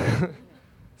Picard.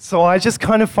 So I just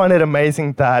kind of find it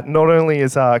amazing that not only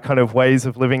is our kind of ways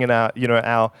of living in our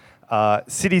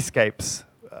cityscapes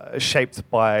shaped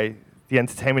by the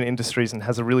entertainment industries and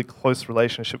has a really close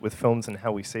relationship with films and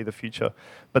how we see the future,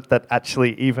 but that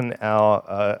actually even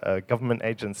our government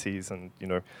agencies and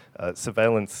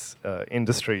surveillance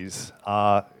industries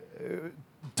are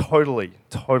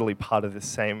totally part of the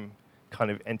same kind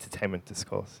of entertainment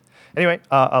discourse. Anyway,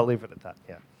 I'll leave it at that.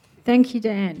 Yeah. Thank you,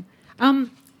 Dan.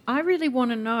 I really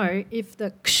want to know if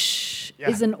the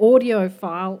is an audio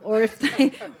file or if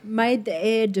they made the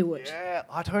air do it. Yeah,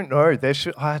 I don't know.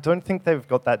 I don't think they've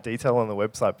got that detail on the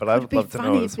website, but I would love to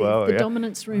know as well. The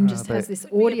dominance room just has this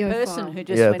audio person file. Who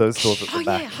just went, those doors at the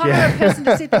back. Hire a person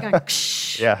to sit there going,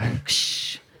 yeah.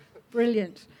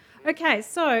 Brilliant. Okay,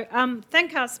 so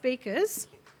thank our speakers.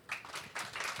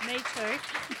 Me too.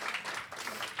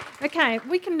 Okay,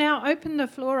 we can now open the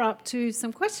floor up to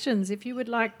some questions. If you would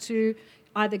like to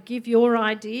either give your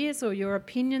ideas or your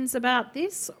opinions about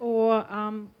this, or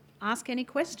ask any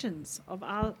questions of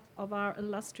our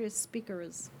illustrious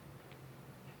speakers.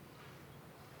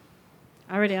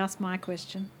 I already asked my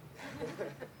question.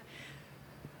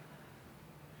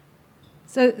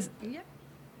 So, yeah.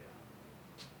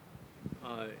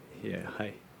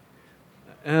 Hi.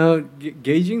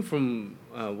 Gauging from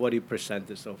what you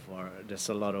presented so far, there's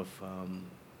a lot of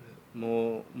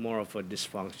more of a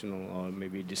dysfunctional or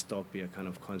maybe dystopia kind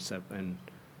of concept, and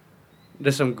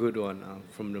there's some good one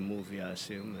from the movie, I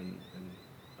assume.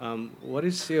 And what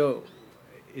is there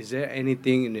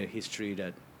anything in the history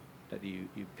that you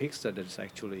picked that is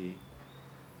actually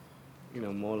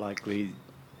more likely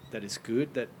that is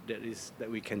good, that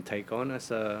we can take on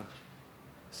as a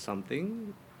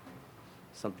something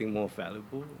more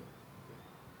valuable?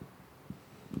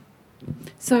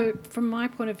 So from my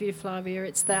point of view, Flavia,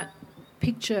 it's that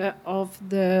picture of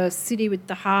the city with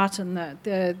the heart and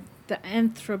the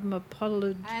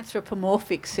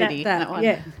anthropomorphic city. That one.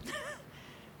 Yeah.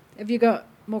 Have you got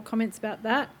more comments about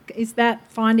that? Is that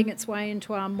finding its way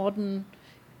into our modern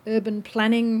urban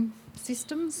planning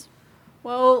systems?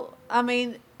 Well, I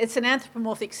mean, it's an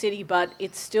anthropomorphic city, but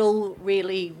it's still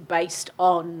really based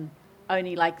on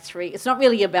only like 3. It's not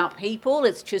really about people.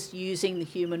 It's just using the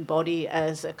human body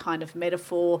as a kind of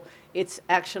metaphor. It's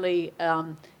actually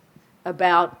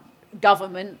about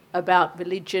government, about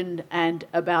religion, and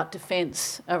about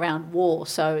defence around war.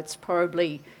 So it's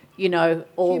probably,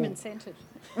 all Human-centred.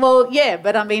 Well, yeah,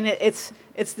 but I mean, it's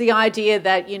the idea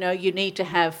that, you need to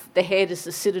have the head as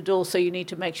the citadel, so you need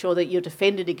to make sure that you're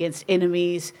defended against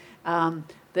enemies.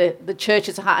 The church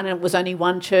is and it was only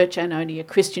one church and only a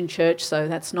Christian church, so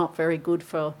that's not very good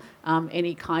for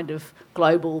any kind of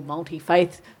global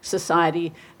multi-faith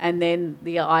society. And then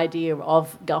the idea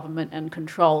of government and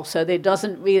control. So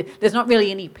there's not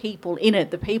really any people in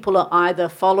it. The people are either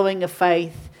following a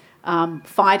faith,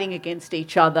 fighting against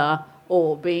each other,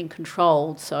 or being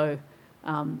controlled. So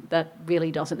that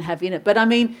really doesn't have in it. But I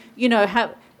mean,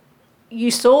 you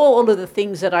saw all of the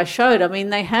things that I showed. I mean,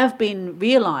 they have been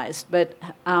realised, but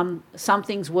some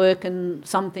things work and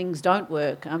some things don't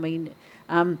work. I mean,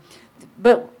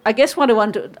 but I guess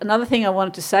another thing I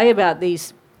wanted to say about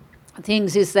these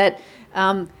things is that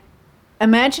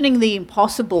imagining the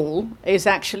impossible is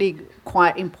actually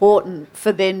quite important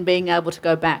for then being able to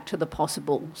go back to the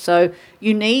possible. So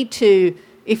you need to,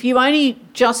 if you only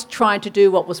just tried to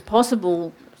do what was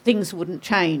possible, things wouldn't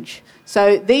change.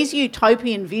 So these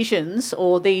utopian visions,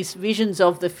 or these visions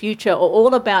of the future, are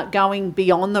all about going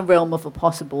beyond the realm of the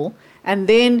possible, and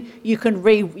then you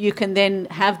can then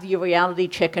have your reality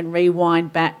check and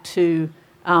rewind back to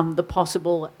the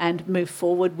possible and move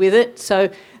forward with it. So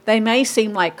they may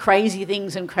seem like crazy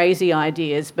things and crazy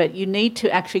ideas, but you need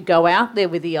to actually go out there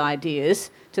with the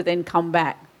ideas to then come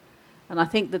back. And I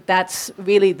think that that's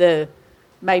really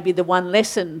maybe the one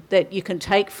lesson that you can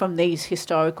take from these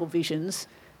historical visions,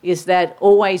 is that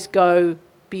always go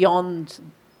beyond,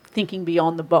 thinking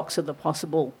beyond the box of the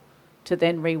possible to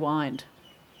then rewind.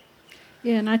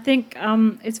 Yeah, and I think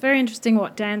it's very interesting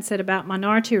what Dan said about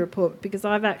Minority Report, because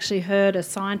I've actually heard a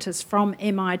scientist from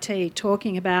MIT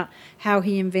talking about how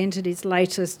he invented his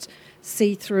latest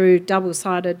see-through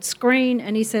double-sided screen,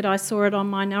 and he said, I saw it on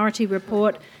Minority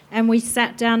Report, and we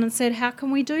sat down and said, how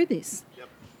can we do this?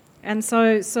 And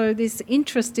so this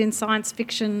interest in science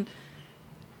fiction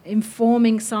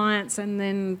informing science and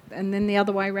then the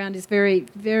other way around is very,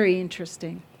 very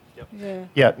interesting.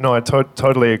 Yeah, no, I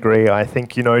totally agree. I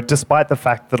think, despite the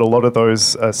fact that a lot of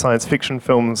those science fiction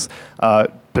films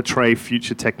portray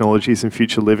future technologies and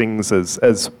future livings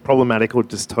as problematic or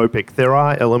dystopic, there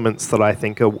are elements that I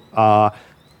think are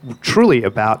truly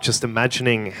about just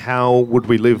imagining how would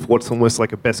we live what's almost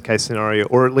like a best case scenario,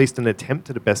 or at least an attempt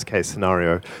at a best case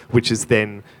scenario, which is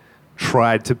then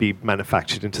tried to be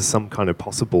manufactured into some kind of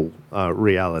possible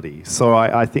reality. So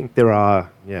I think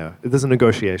there's a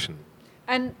negotiation.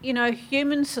 And,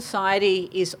 human society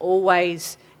is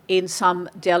always in some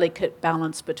delicate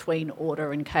balance between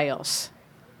order and chaos.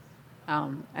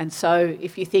 And so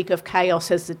if you think of chaos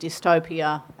as the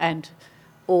dystopia and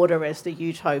order as the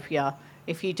utopia,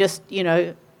 if you just,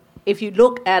 if you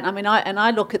look at,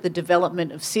 I look at the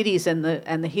development of cities and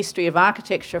the history of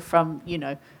architecture from,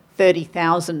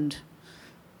 30,000,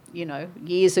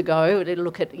 years ago, to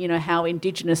look at, how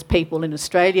Indigenous people in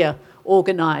Australia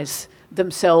organise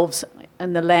themselves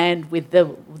and the land with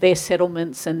their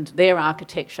settlements and their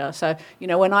architecture. So,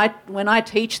 when I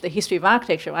teach the history of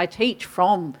architecture, I teach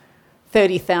from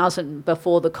 30,000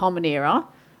 before the Common Era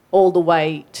all the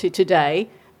way to today.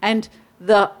 And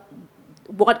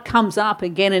what comes up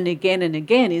again and again and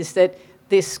again is that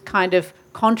this kind of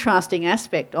contrasting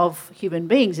aspect of human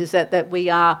beings is that we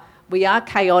are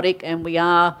chaotic and we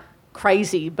are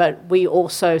crazy, but we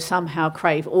also somehow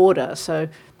crave order. So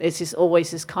there's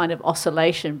always this kind of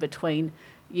oscillation between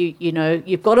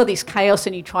you've got all this chaos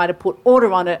and you try to put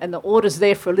order on it, and the order's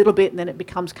there for a little bit and then it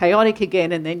becomes chaotic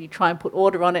again, and then you try and put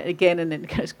order on it again and then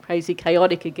it goes crazy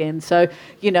chaotic again. So,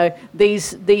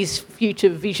 these future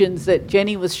visions that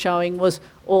Jenny was showing was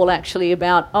all actually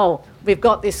about, we've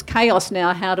got this chaos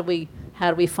now, how do we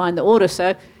find the order?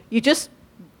 So you just,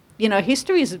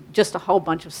 history is just a whole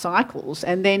bunch of cycles,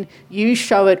 and then you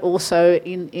show it also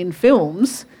in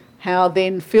films, how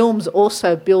then films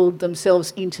also build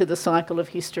themselves into the cycle of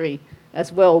history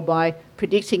as well by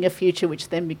predicting a future which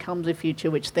then becomes a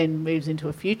future which then moves into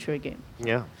a future again.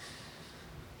 Yeah.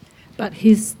 But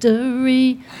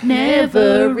history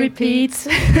never repeats.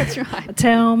 That's right. I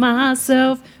tell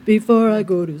myself before I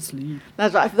go to sleep.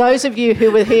 That's right. For those of you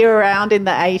who were here around in the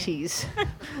 80s.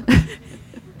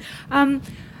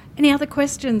 Any other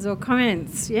questions or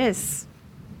comments? Yes.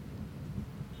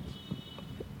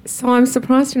 So I'm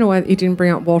surprised in a way that you didn't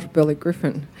bring up Walter Burley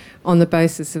Griffin on the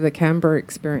basis of the Canberra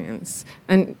experience.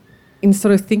 And in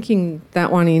sort of thinking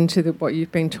that one into what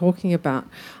you've been talking about,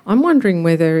 I'm wondering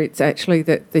whether it's actually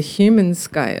that the human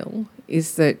scale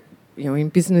is that, you know, in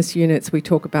business units we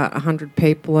talk about 100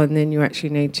 people and then you actually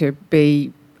need to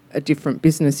be a different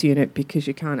business unit because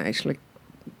you can't actually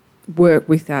work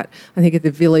with that. I think of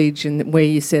the village and where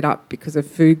you set up because of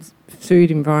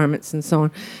food environments and so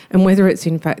on, and whether it's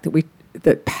in fact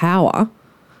that power,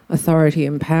 authority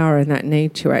and power and that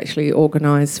need to actually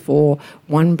organise for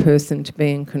one person to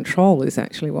be in control is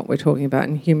actually what we're talking about,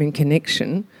 and human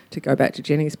connection, to go back to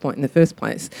Jenny's point in the first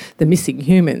place, the missing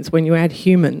humans. When you add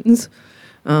humans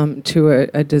to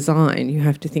a design, you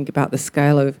have to think about the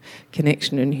scale of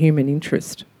connection and human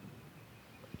interest.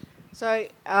 So,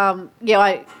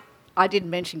 I didn't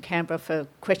mention Canberra for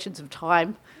questions of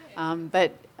time,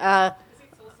 but...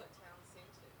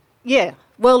 yeah,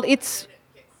 well, it's...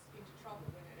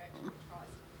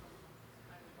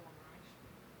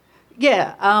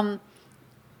 Yeah,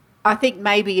 I think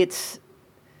maybe it's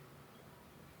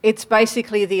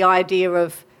basically the idea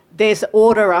of there's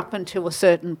order up until a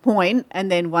certain point, and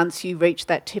then once you reach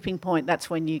that tipping point, that's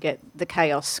when you get the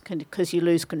chaos because you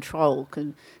lose control.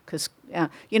 But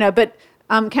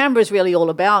Canberra is really all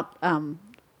about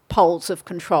poles of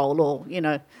control, or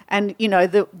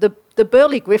the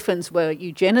Burley Griffins were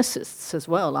eugenicists as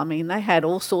well. I mean, they had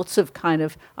all sorts of kind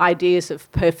of ideas of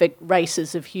perfect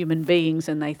races of human beings,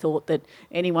 and they thought that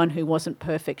anyone who wasn't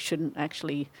perfect shouldn't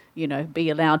actually, be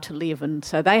allowed to live. And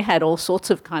so they had all sorts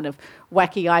of kind of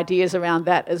wacky ideas around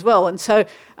that as well. And so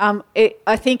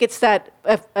I think it's that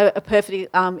a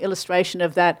perfect illustration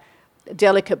of that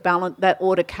delicate balance, that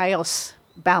order-chaos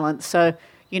balance. So,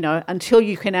 until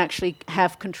you can actually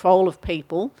have control of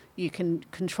people, you can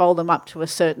control them up to a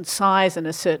certain size and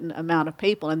a certain amount of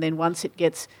people, and then once it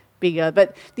gets bigger.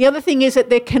 But the other thing is that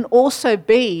there can also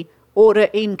be order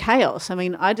in chaos. I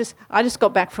mean, I just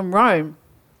got back from Rome,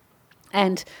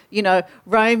 and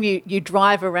Rome, you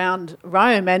drive around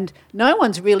Rome, and no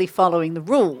one's really following the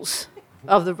rules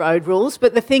of the road rules.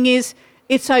 But the thing is,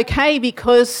 it's okay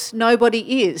because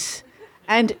nobody is,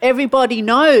 and everybody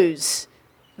knows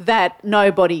that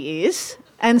nobody is,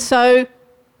 and so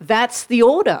that's the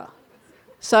order.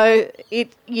 So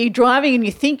you're driving and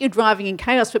you think you're driving in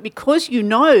chaos, but because you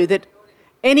know that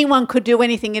anyone could do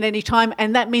anything at any time,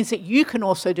 and that means that you can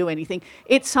also do anything,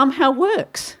 it somehow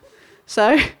works.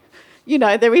 So,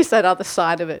 there is that other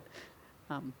side of it.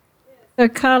 So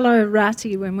Carlo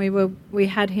Ratti, when we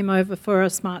had him over for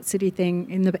a smart city thing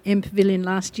in the M Pavilion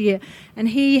last year, and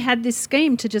he had this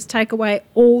scheme to just take away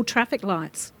all traffic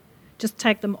lights. Just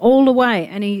take them all away,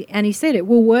 and he said it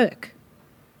will work.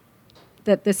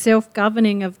 That the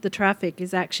self-governing of the traffic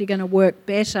is actually going to work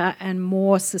better and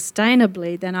more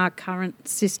sustainably than our current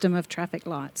system of traffic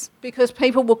lights. Because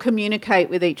people will communicate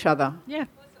with each other. Yeah.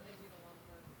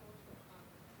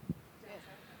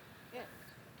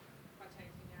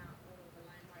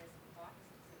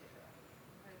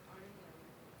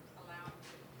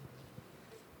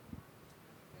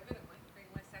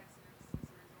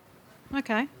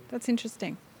 Okay, that's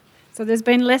interesting. So there's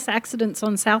been less accidents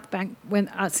on South Bank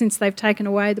since they've taken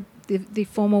away the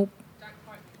formal...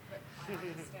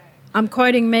 I'm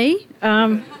quoting me.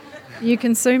 You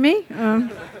can sue me.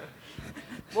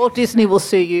 Walt Disney will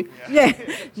sue you. Yeah.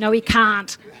 No, he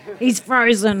can't. He's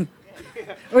frozen.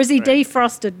 Or is he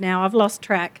defrosted now? I've lost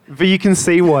track. But you can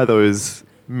see why those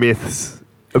myths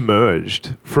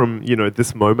emerged from,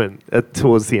 this moment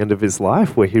towards the end of his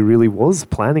life where he really was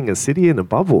planning a city in a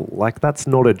bubble. Like, that's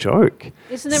not a joke.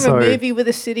 Isn't there a movie with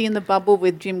a city in the bubble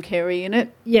with Jim Carrey in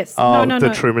it? Yes.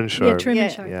 The Truman Show. Yeah, Truman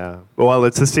Show. Yeah. Well,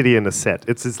 it's a city in a set.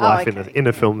 It's his life in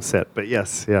a film set. But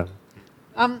yes, yeah.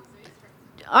 I've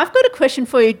got a question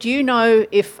for you. Do you know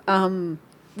if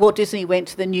Walt Disney went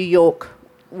to the New York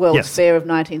World's Fair of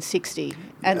 1960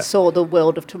 and saw the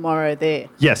World of Tomorrow there?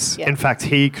 Yes. Yeah. In fact,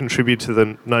 he contributed to the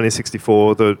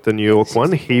 1964, the New York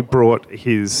one. He brought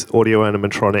his audio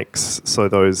animatronics, so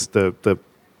those, the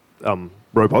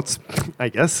robots, I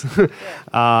guess.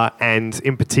 Yeah. And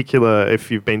in particular,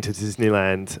 if you've been to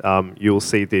Disneyland, you'll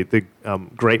see the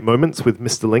great moments with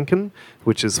Mr. Lincoln,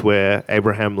 which is where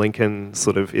Abraham Lincoln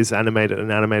sort of is an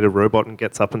animated robot and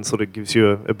gets up and sort of gives you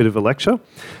a bit of a lecture.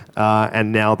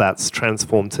 And now that's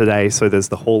transformed today. So there's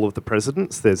the Hall of the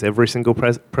Presidents. There's every single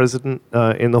president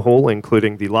in the hall,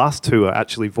 including the last two are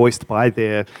actually voiced by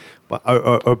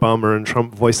Obama and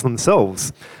Trump voice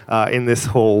themselves in this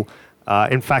hall.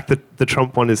 In fact, the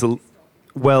Trump one is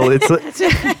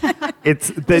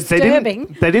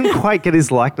disturbing. They didn't quite get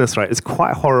his likeness right. It's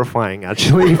quite horrifying,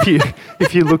 actually.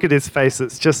 If you look at his face,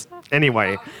 it's just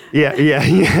anyway.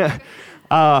 Yeah.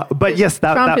 But yes,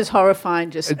 Trump is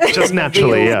horrifying just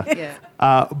naturally, real, yeah.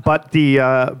 But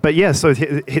yeah, so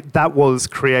that was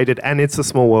created, and It's a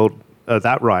Small World.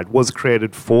 That ride was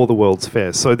created for the World's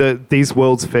Fair. So these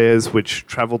World's Fairs, which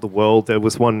travelled the world, there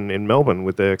was one in Melbourne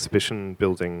with the exhibition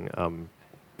building.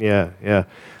 They,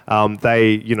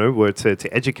 were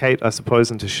to educate, I suppose,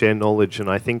 and to share knowledge. And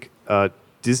I think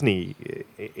Disney,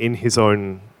 in his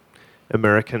own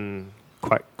American,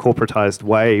 quite corporatized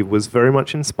way, was very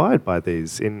much inspired by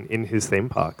these in his theme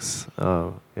parks.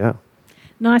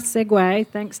 Nice segue.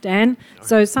 Thanks, Dan.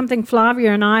 So something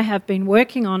Flavia and I have been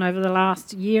working on over the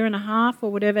last year and a half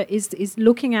or whatever is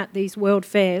looking at these world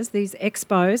fairs, these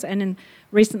expos, and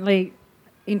recently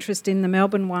interest in the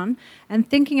Melbourne one, and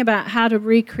thinking about how to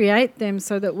recreate them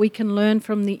so that we can learn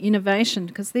from the innovation,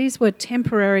 because these were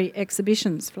temporary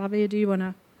exhibitions. Flavia, do you want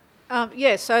to?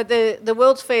 So the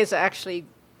World's Fairs actually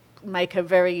make a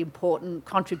very important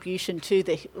contribution to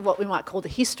what we might call the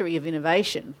history of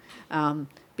innovation.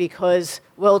 Because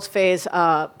World's Fairs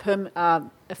are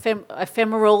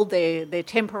ephemeral, they're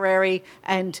temporary,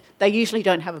 and they usually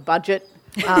don't have a budget.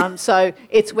 So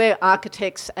it's where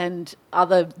architects and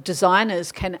other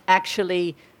designers can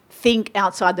actually think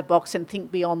outside the box and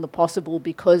think beyond the possible,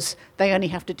 because they only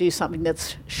have to do something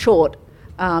that's short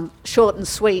and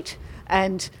sweet.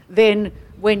 And then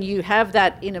when you have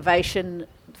that innovation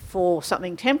for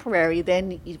something temporary,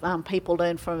 then people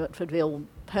learn from it for real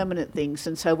permanent things.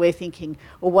 And so we're thinking,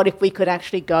 well, what if we could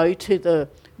actually go to the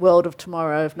world of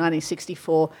tomorrow of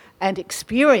 1964 and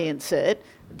experience it?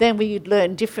 Then we'd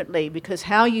learn differently, because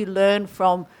how you learn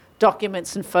from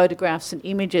documents and photographs and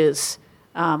images,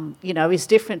 is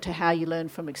different to how you learn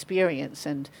from experience.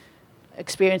 And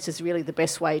experience is really the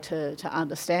best way to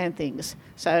understand things.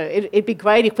 So it'd be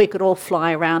great if we could all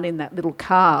fly around in that little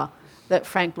car that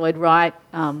Frank Lloyd Wright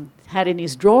had in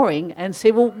his drawing and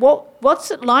say, well,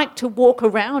 what's it like to walk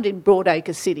around in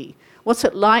Broadacre City? What's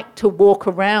it like to walk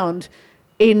around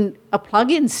in a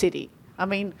plug-in city? I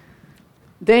mean,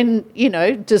 then,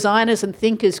 designers and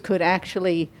thinkers could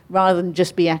actually, rather than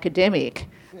just be academic,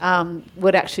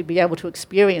 would actually be able to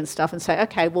experience stuff and say,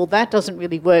 okay, well, that doesn't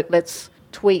really work. Let's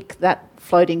tweak that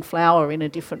floating flower in a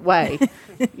different way,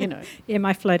 Yeah,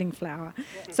 my floating flower.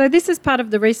 So this is part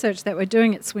of the research that we're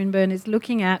doing at Swinburne, is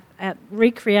looking at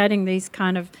recreating these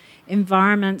kind of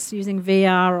environments using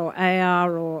VR or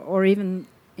AR or even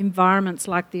environments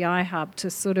like the iHub to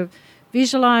sort of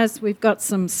visualise. We've got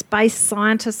some space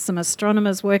scientists, some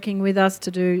astronomers working with us to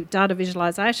do data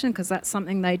visualisation, because that's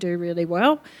something they do really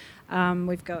well.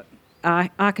 We've got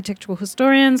architectural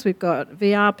historians, we've got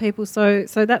VR people, so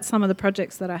that's some of the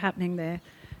projects that are happening there,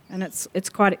 and it's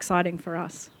quite exciting for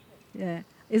us. Yeah.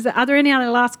 Are there any other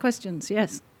last questions?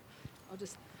 Yes. I'll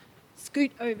just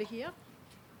scoot over here.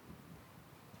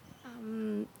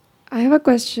 I have a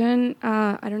question.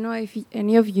 I don't know if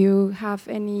any of you have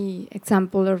any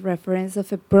example or reference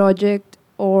of a project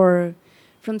or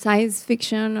from science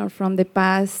fiction or from the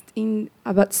past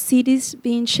about cities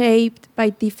being shaped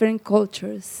by different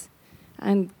cultures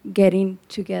and getting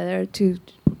together to,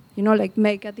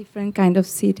 make a different kind of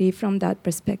city from that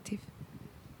perspective.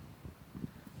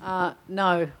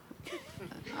 No,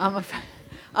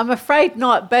 I'm afraid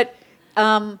not. But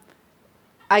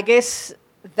I guess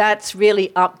that's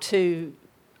really up to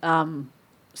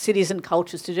cities and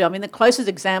cultures to do. I mean, the closest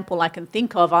example I can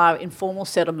think of are informal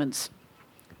settlements,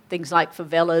 things like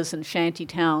favelas and shanty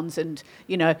towns, and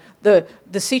the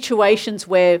situations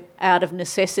where, out of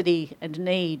necessity and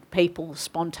need, people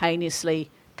spontaneously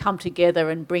come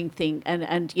together and bring things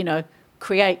and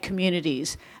create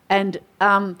communities. And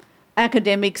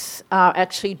academics are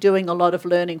actually doing a lot of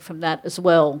learning from that as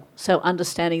well. So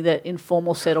understanding that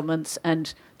informal settlements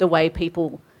and the way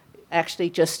people actually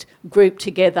just group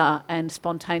together and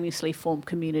spontaneously form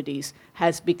communities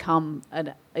has become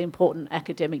an important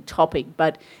academic topic.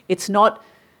 But it's not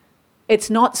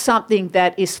something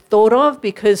that is thought of,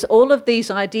 because all of these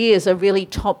ideas are really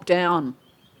top-down.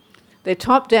 They're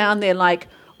top-down, they're like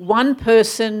one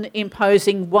person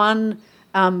imposing one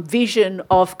vision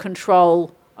of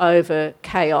control over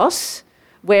chaos,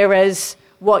 whereas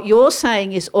what you're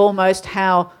saying is almost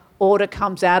how order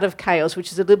comes out of chaos,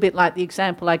 which is a little bit like the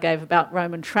example I gave about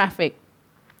Roman traffic.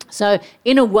 So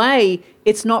in a way,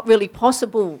 it's not really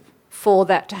possible for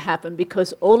that to happen,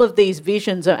 because all of these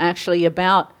visions are actually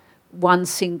about one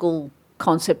single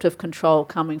concept of control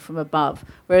coming from above.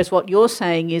 Whereas what you're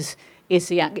saying is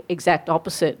the exact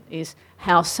opposite, is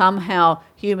how somehow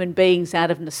human beings,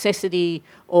 out of necessity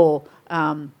or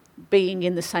being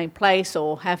in the same place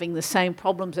or having the same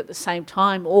problems at the same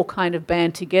time, all kind of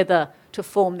band together to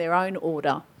form their own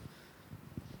order.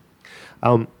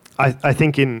 I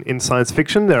think in science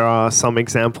fiction there are some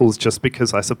examples, just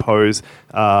because I suppose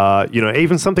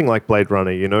even something like Blade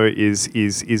Runner,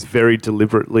 is very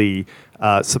deliberately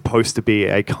supposed to be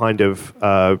a kind of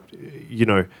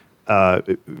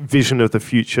vision of the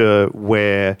future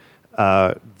where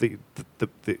the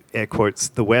air quotes,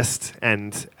 the West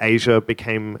and Asia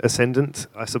became ascendant,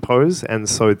 I suppose, and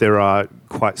so there are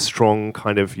quite strong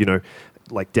kind of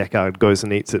like Deckard goes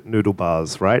and eats at noodle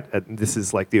bars, right? And this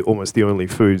is like almost the only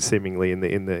food seemingly in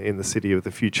the city of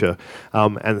the future.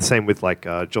 And the same with like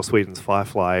Joss Whedon's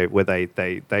Firefly, where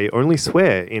they only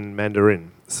swear in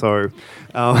Mandarin. So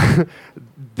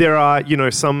there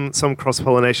are some cross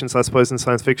pollinations, I suppose, in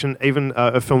science fiction. Even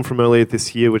a film from earlier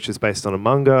this year, which is based on a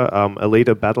manga,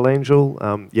 Alita Battle Angel.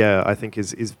 I think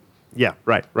is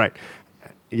right.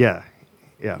 Yeah.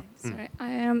 Sorry,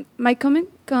 my comment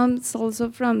comes also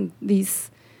from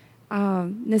this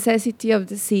necessity of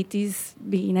the cities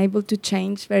being able to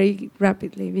change very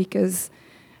rapidly, because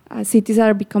cities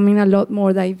are becoming a lot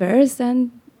more diverse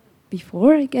than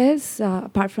before, I guess,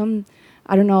 apart from,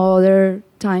 other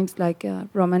times like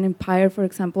Roman Empire, for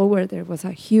example, where there was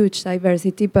a huge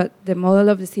diversity, but the model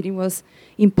of the city was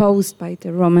imposed by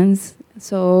the Romans.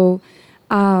 So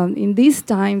in these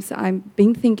times, I've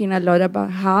been thinking a lot about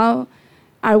how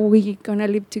are we going to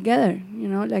live together?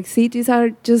 Like cities are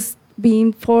just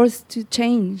being forced to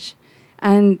change.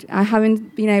 And I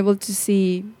haven't been able to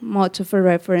see much of a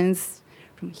reference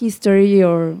from history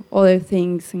or other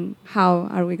things, and how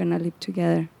are we going to live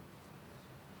together?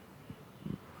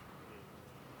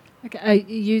 Okay, are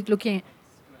you looking?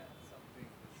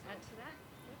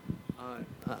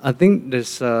 I think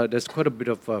there's quite a bit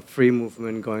of free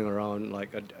movement going around,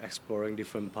 like exploring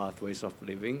different pathways of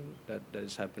living that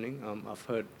is happening. I've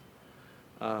heard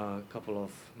a couple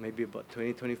of maybe about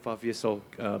 20, 25 years old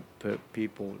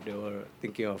people, they were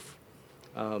thinking of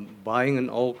buying an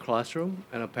old classroom,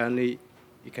 and apparently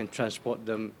you can transport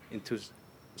them into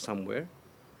somewhere.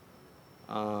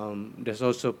 There's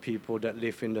also people that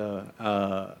live in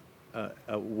the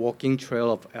a walking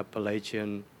trail of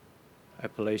Appalachian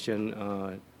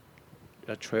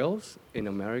trails in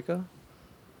America.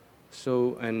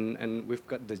 So and we've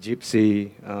got the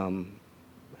gypsy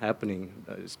happening.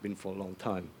 It's been for a long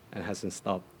time and hasn't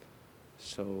stopped.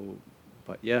 So,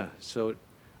 so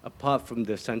apart from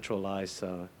the centralized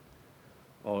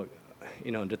or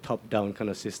the top-down kind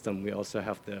of system, we also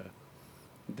have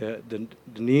the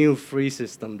new free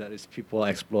system that is people are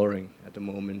exploring at the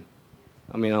moment.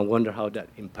 I mean, I wonder how that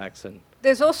impacts. And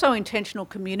there's also intentional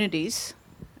communities.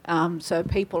 So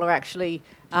people are actually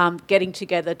getting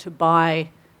together to buy,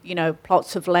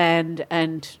 plots of land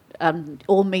and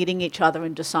all meeting each other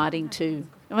and deciding to,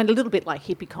 a little bit like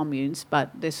hippie communes, but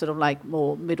they're sort of like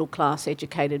more middle-class,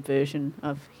 educated version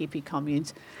of hippie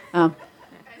communes. Oh,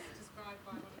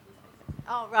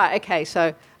 right, okay.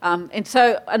 So, and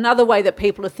so another way that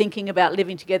people are thinking about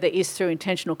living together is through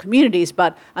intentional communities,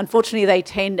 but unfortunately they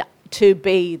tend to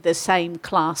be the same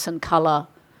class and colour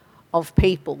of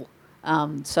people.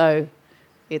 So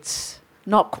it's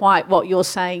not quite what you're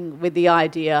saying with the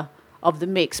idea of the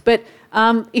mix. But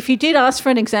if you did ask for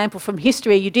an example from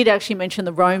history, you did actually mention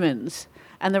the Romans.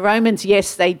 And the Romans,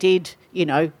 yes, they did,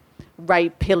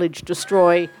 rape, pillage,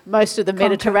 destroy most of the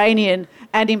Mediterranean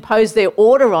and impose their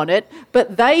order on it.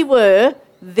 But they were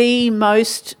the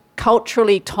most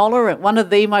culturally tolerant, one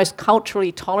of the most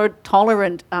culturally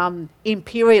tolerant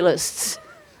imperialists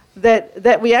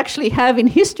that we actually have in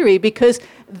history, because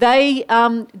they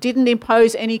didn't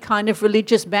impose any kind of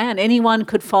religious ban. Anyone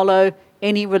could follow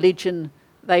any religion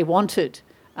they wanted.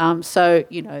 So,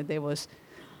 there was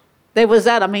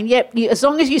that. I mean, as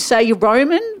long as you say you're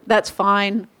Roman, that's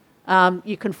fine.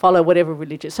 You can follow whatever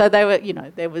religion. So they were,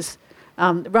 there was...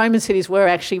 Roman cities were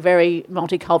actually very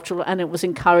multicultural, and it was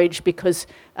encouraged because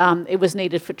it was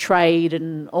needed for trade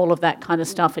and all of that kind of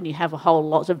stuff, and you have a whole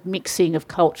lot of mixing of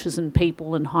cultures and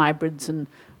people and hybrids and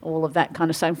all of that kind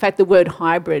of stuff. In fact, the word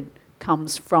hybrid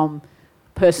comes from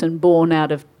a person born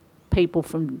out of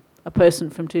a person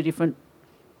from two different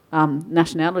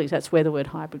nationalities. That's where the word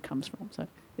hybrid comes from. So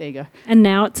there you go. And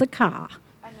now it's a car.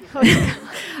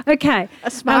 Okay.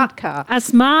 A smart car. A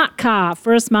smart car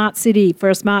for a smart city, for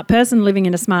a smart person living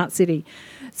in a smart city.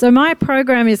 So my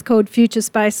program is called Future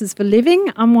Spaces for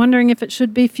Living. I'm wondering if it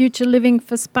should be Future Living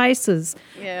for Spaces.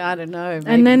 Yeah, I don't know. Maybe.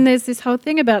 And then there's this whole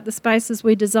thing about the spaces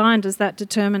we design. Does that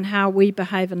determine how we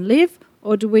behave and live?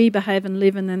 Or do we behave and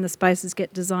live and then the spaces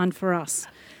get designed for us?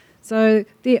 So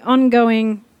the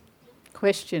ongoing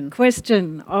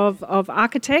question of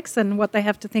architects and what they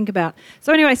have to think about.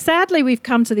 So anyway, sadly, we've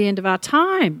come to the end of our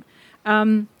time,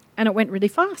 and it went really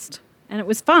fast. and it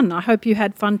was fun. I hope you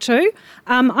had fun too.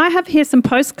 I have here some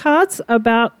postcards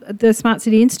about the Smart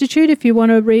City Institute. If you want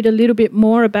to read a little bit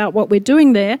more about what we're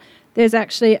doing there, there's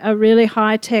actually a really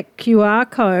high-tech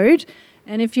QR code,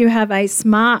 and if you have a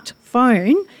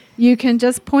smartphone, you can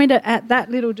just point it at that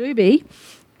little doobie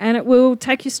and it will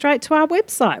take you straight to our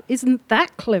website. Isn't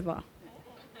that clever?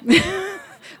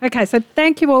 Okay, so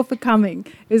thank you all for coming.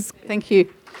 Thank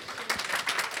you.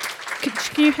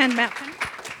 Can you hand them out?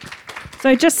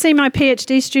 So just see my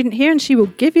PhD student here and she will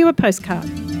give you a postcard.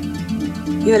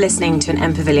 You are listening to an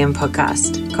M Pavilion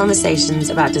podcast, conversations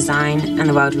about design and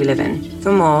the world we live in.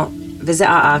 For more, visit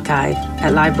our archive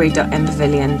at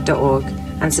library.mpavilion.org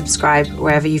and subscribe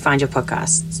wherever you find your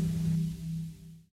podcasts.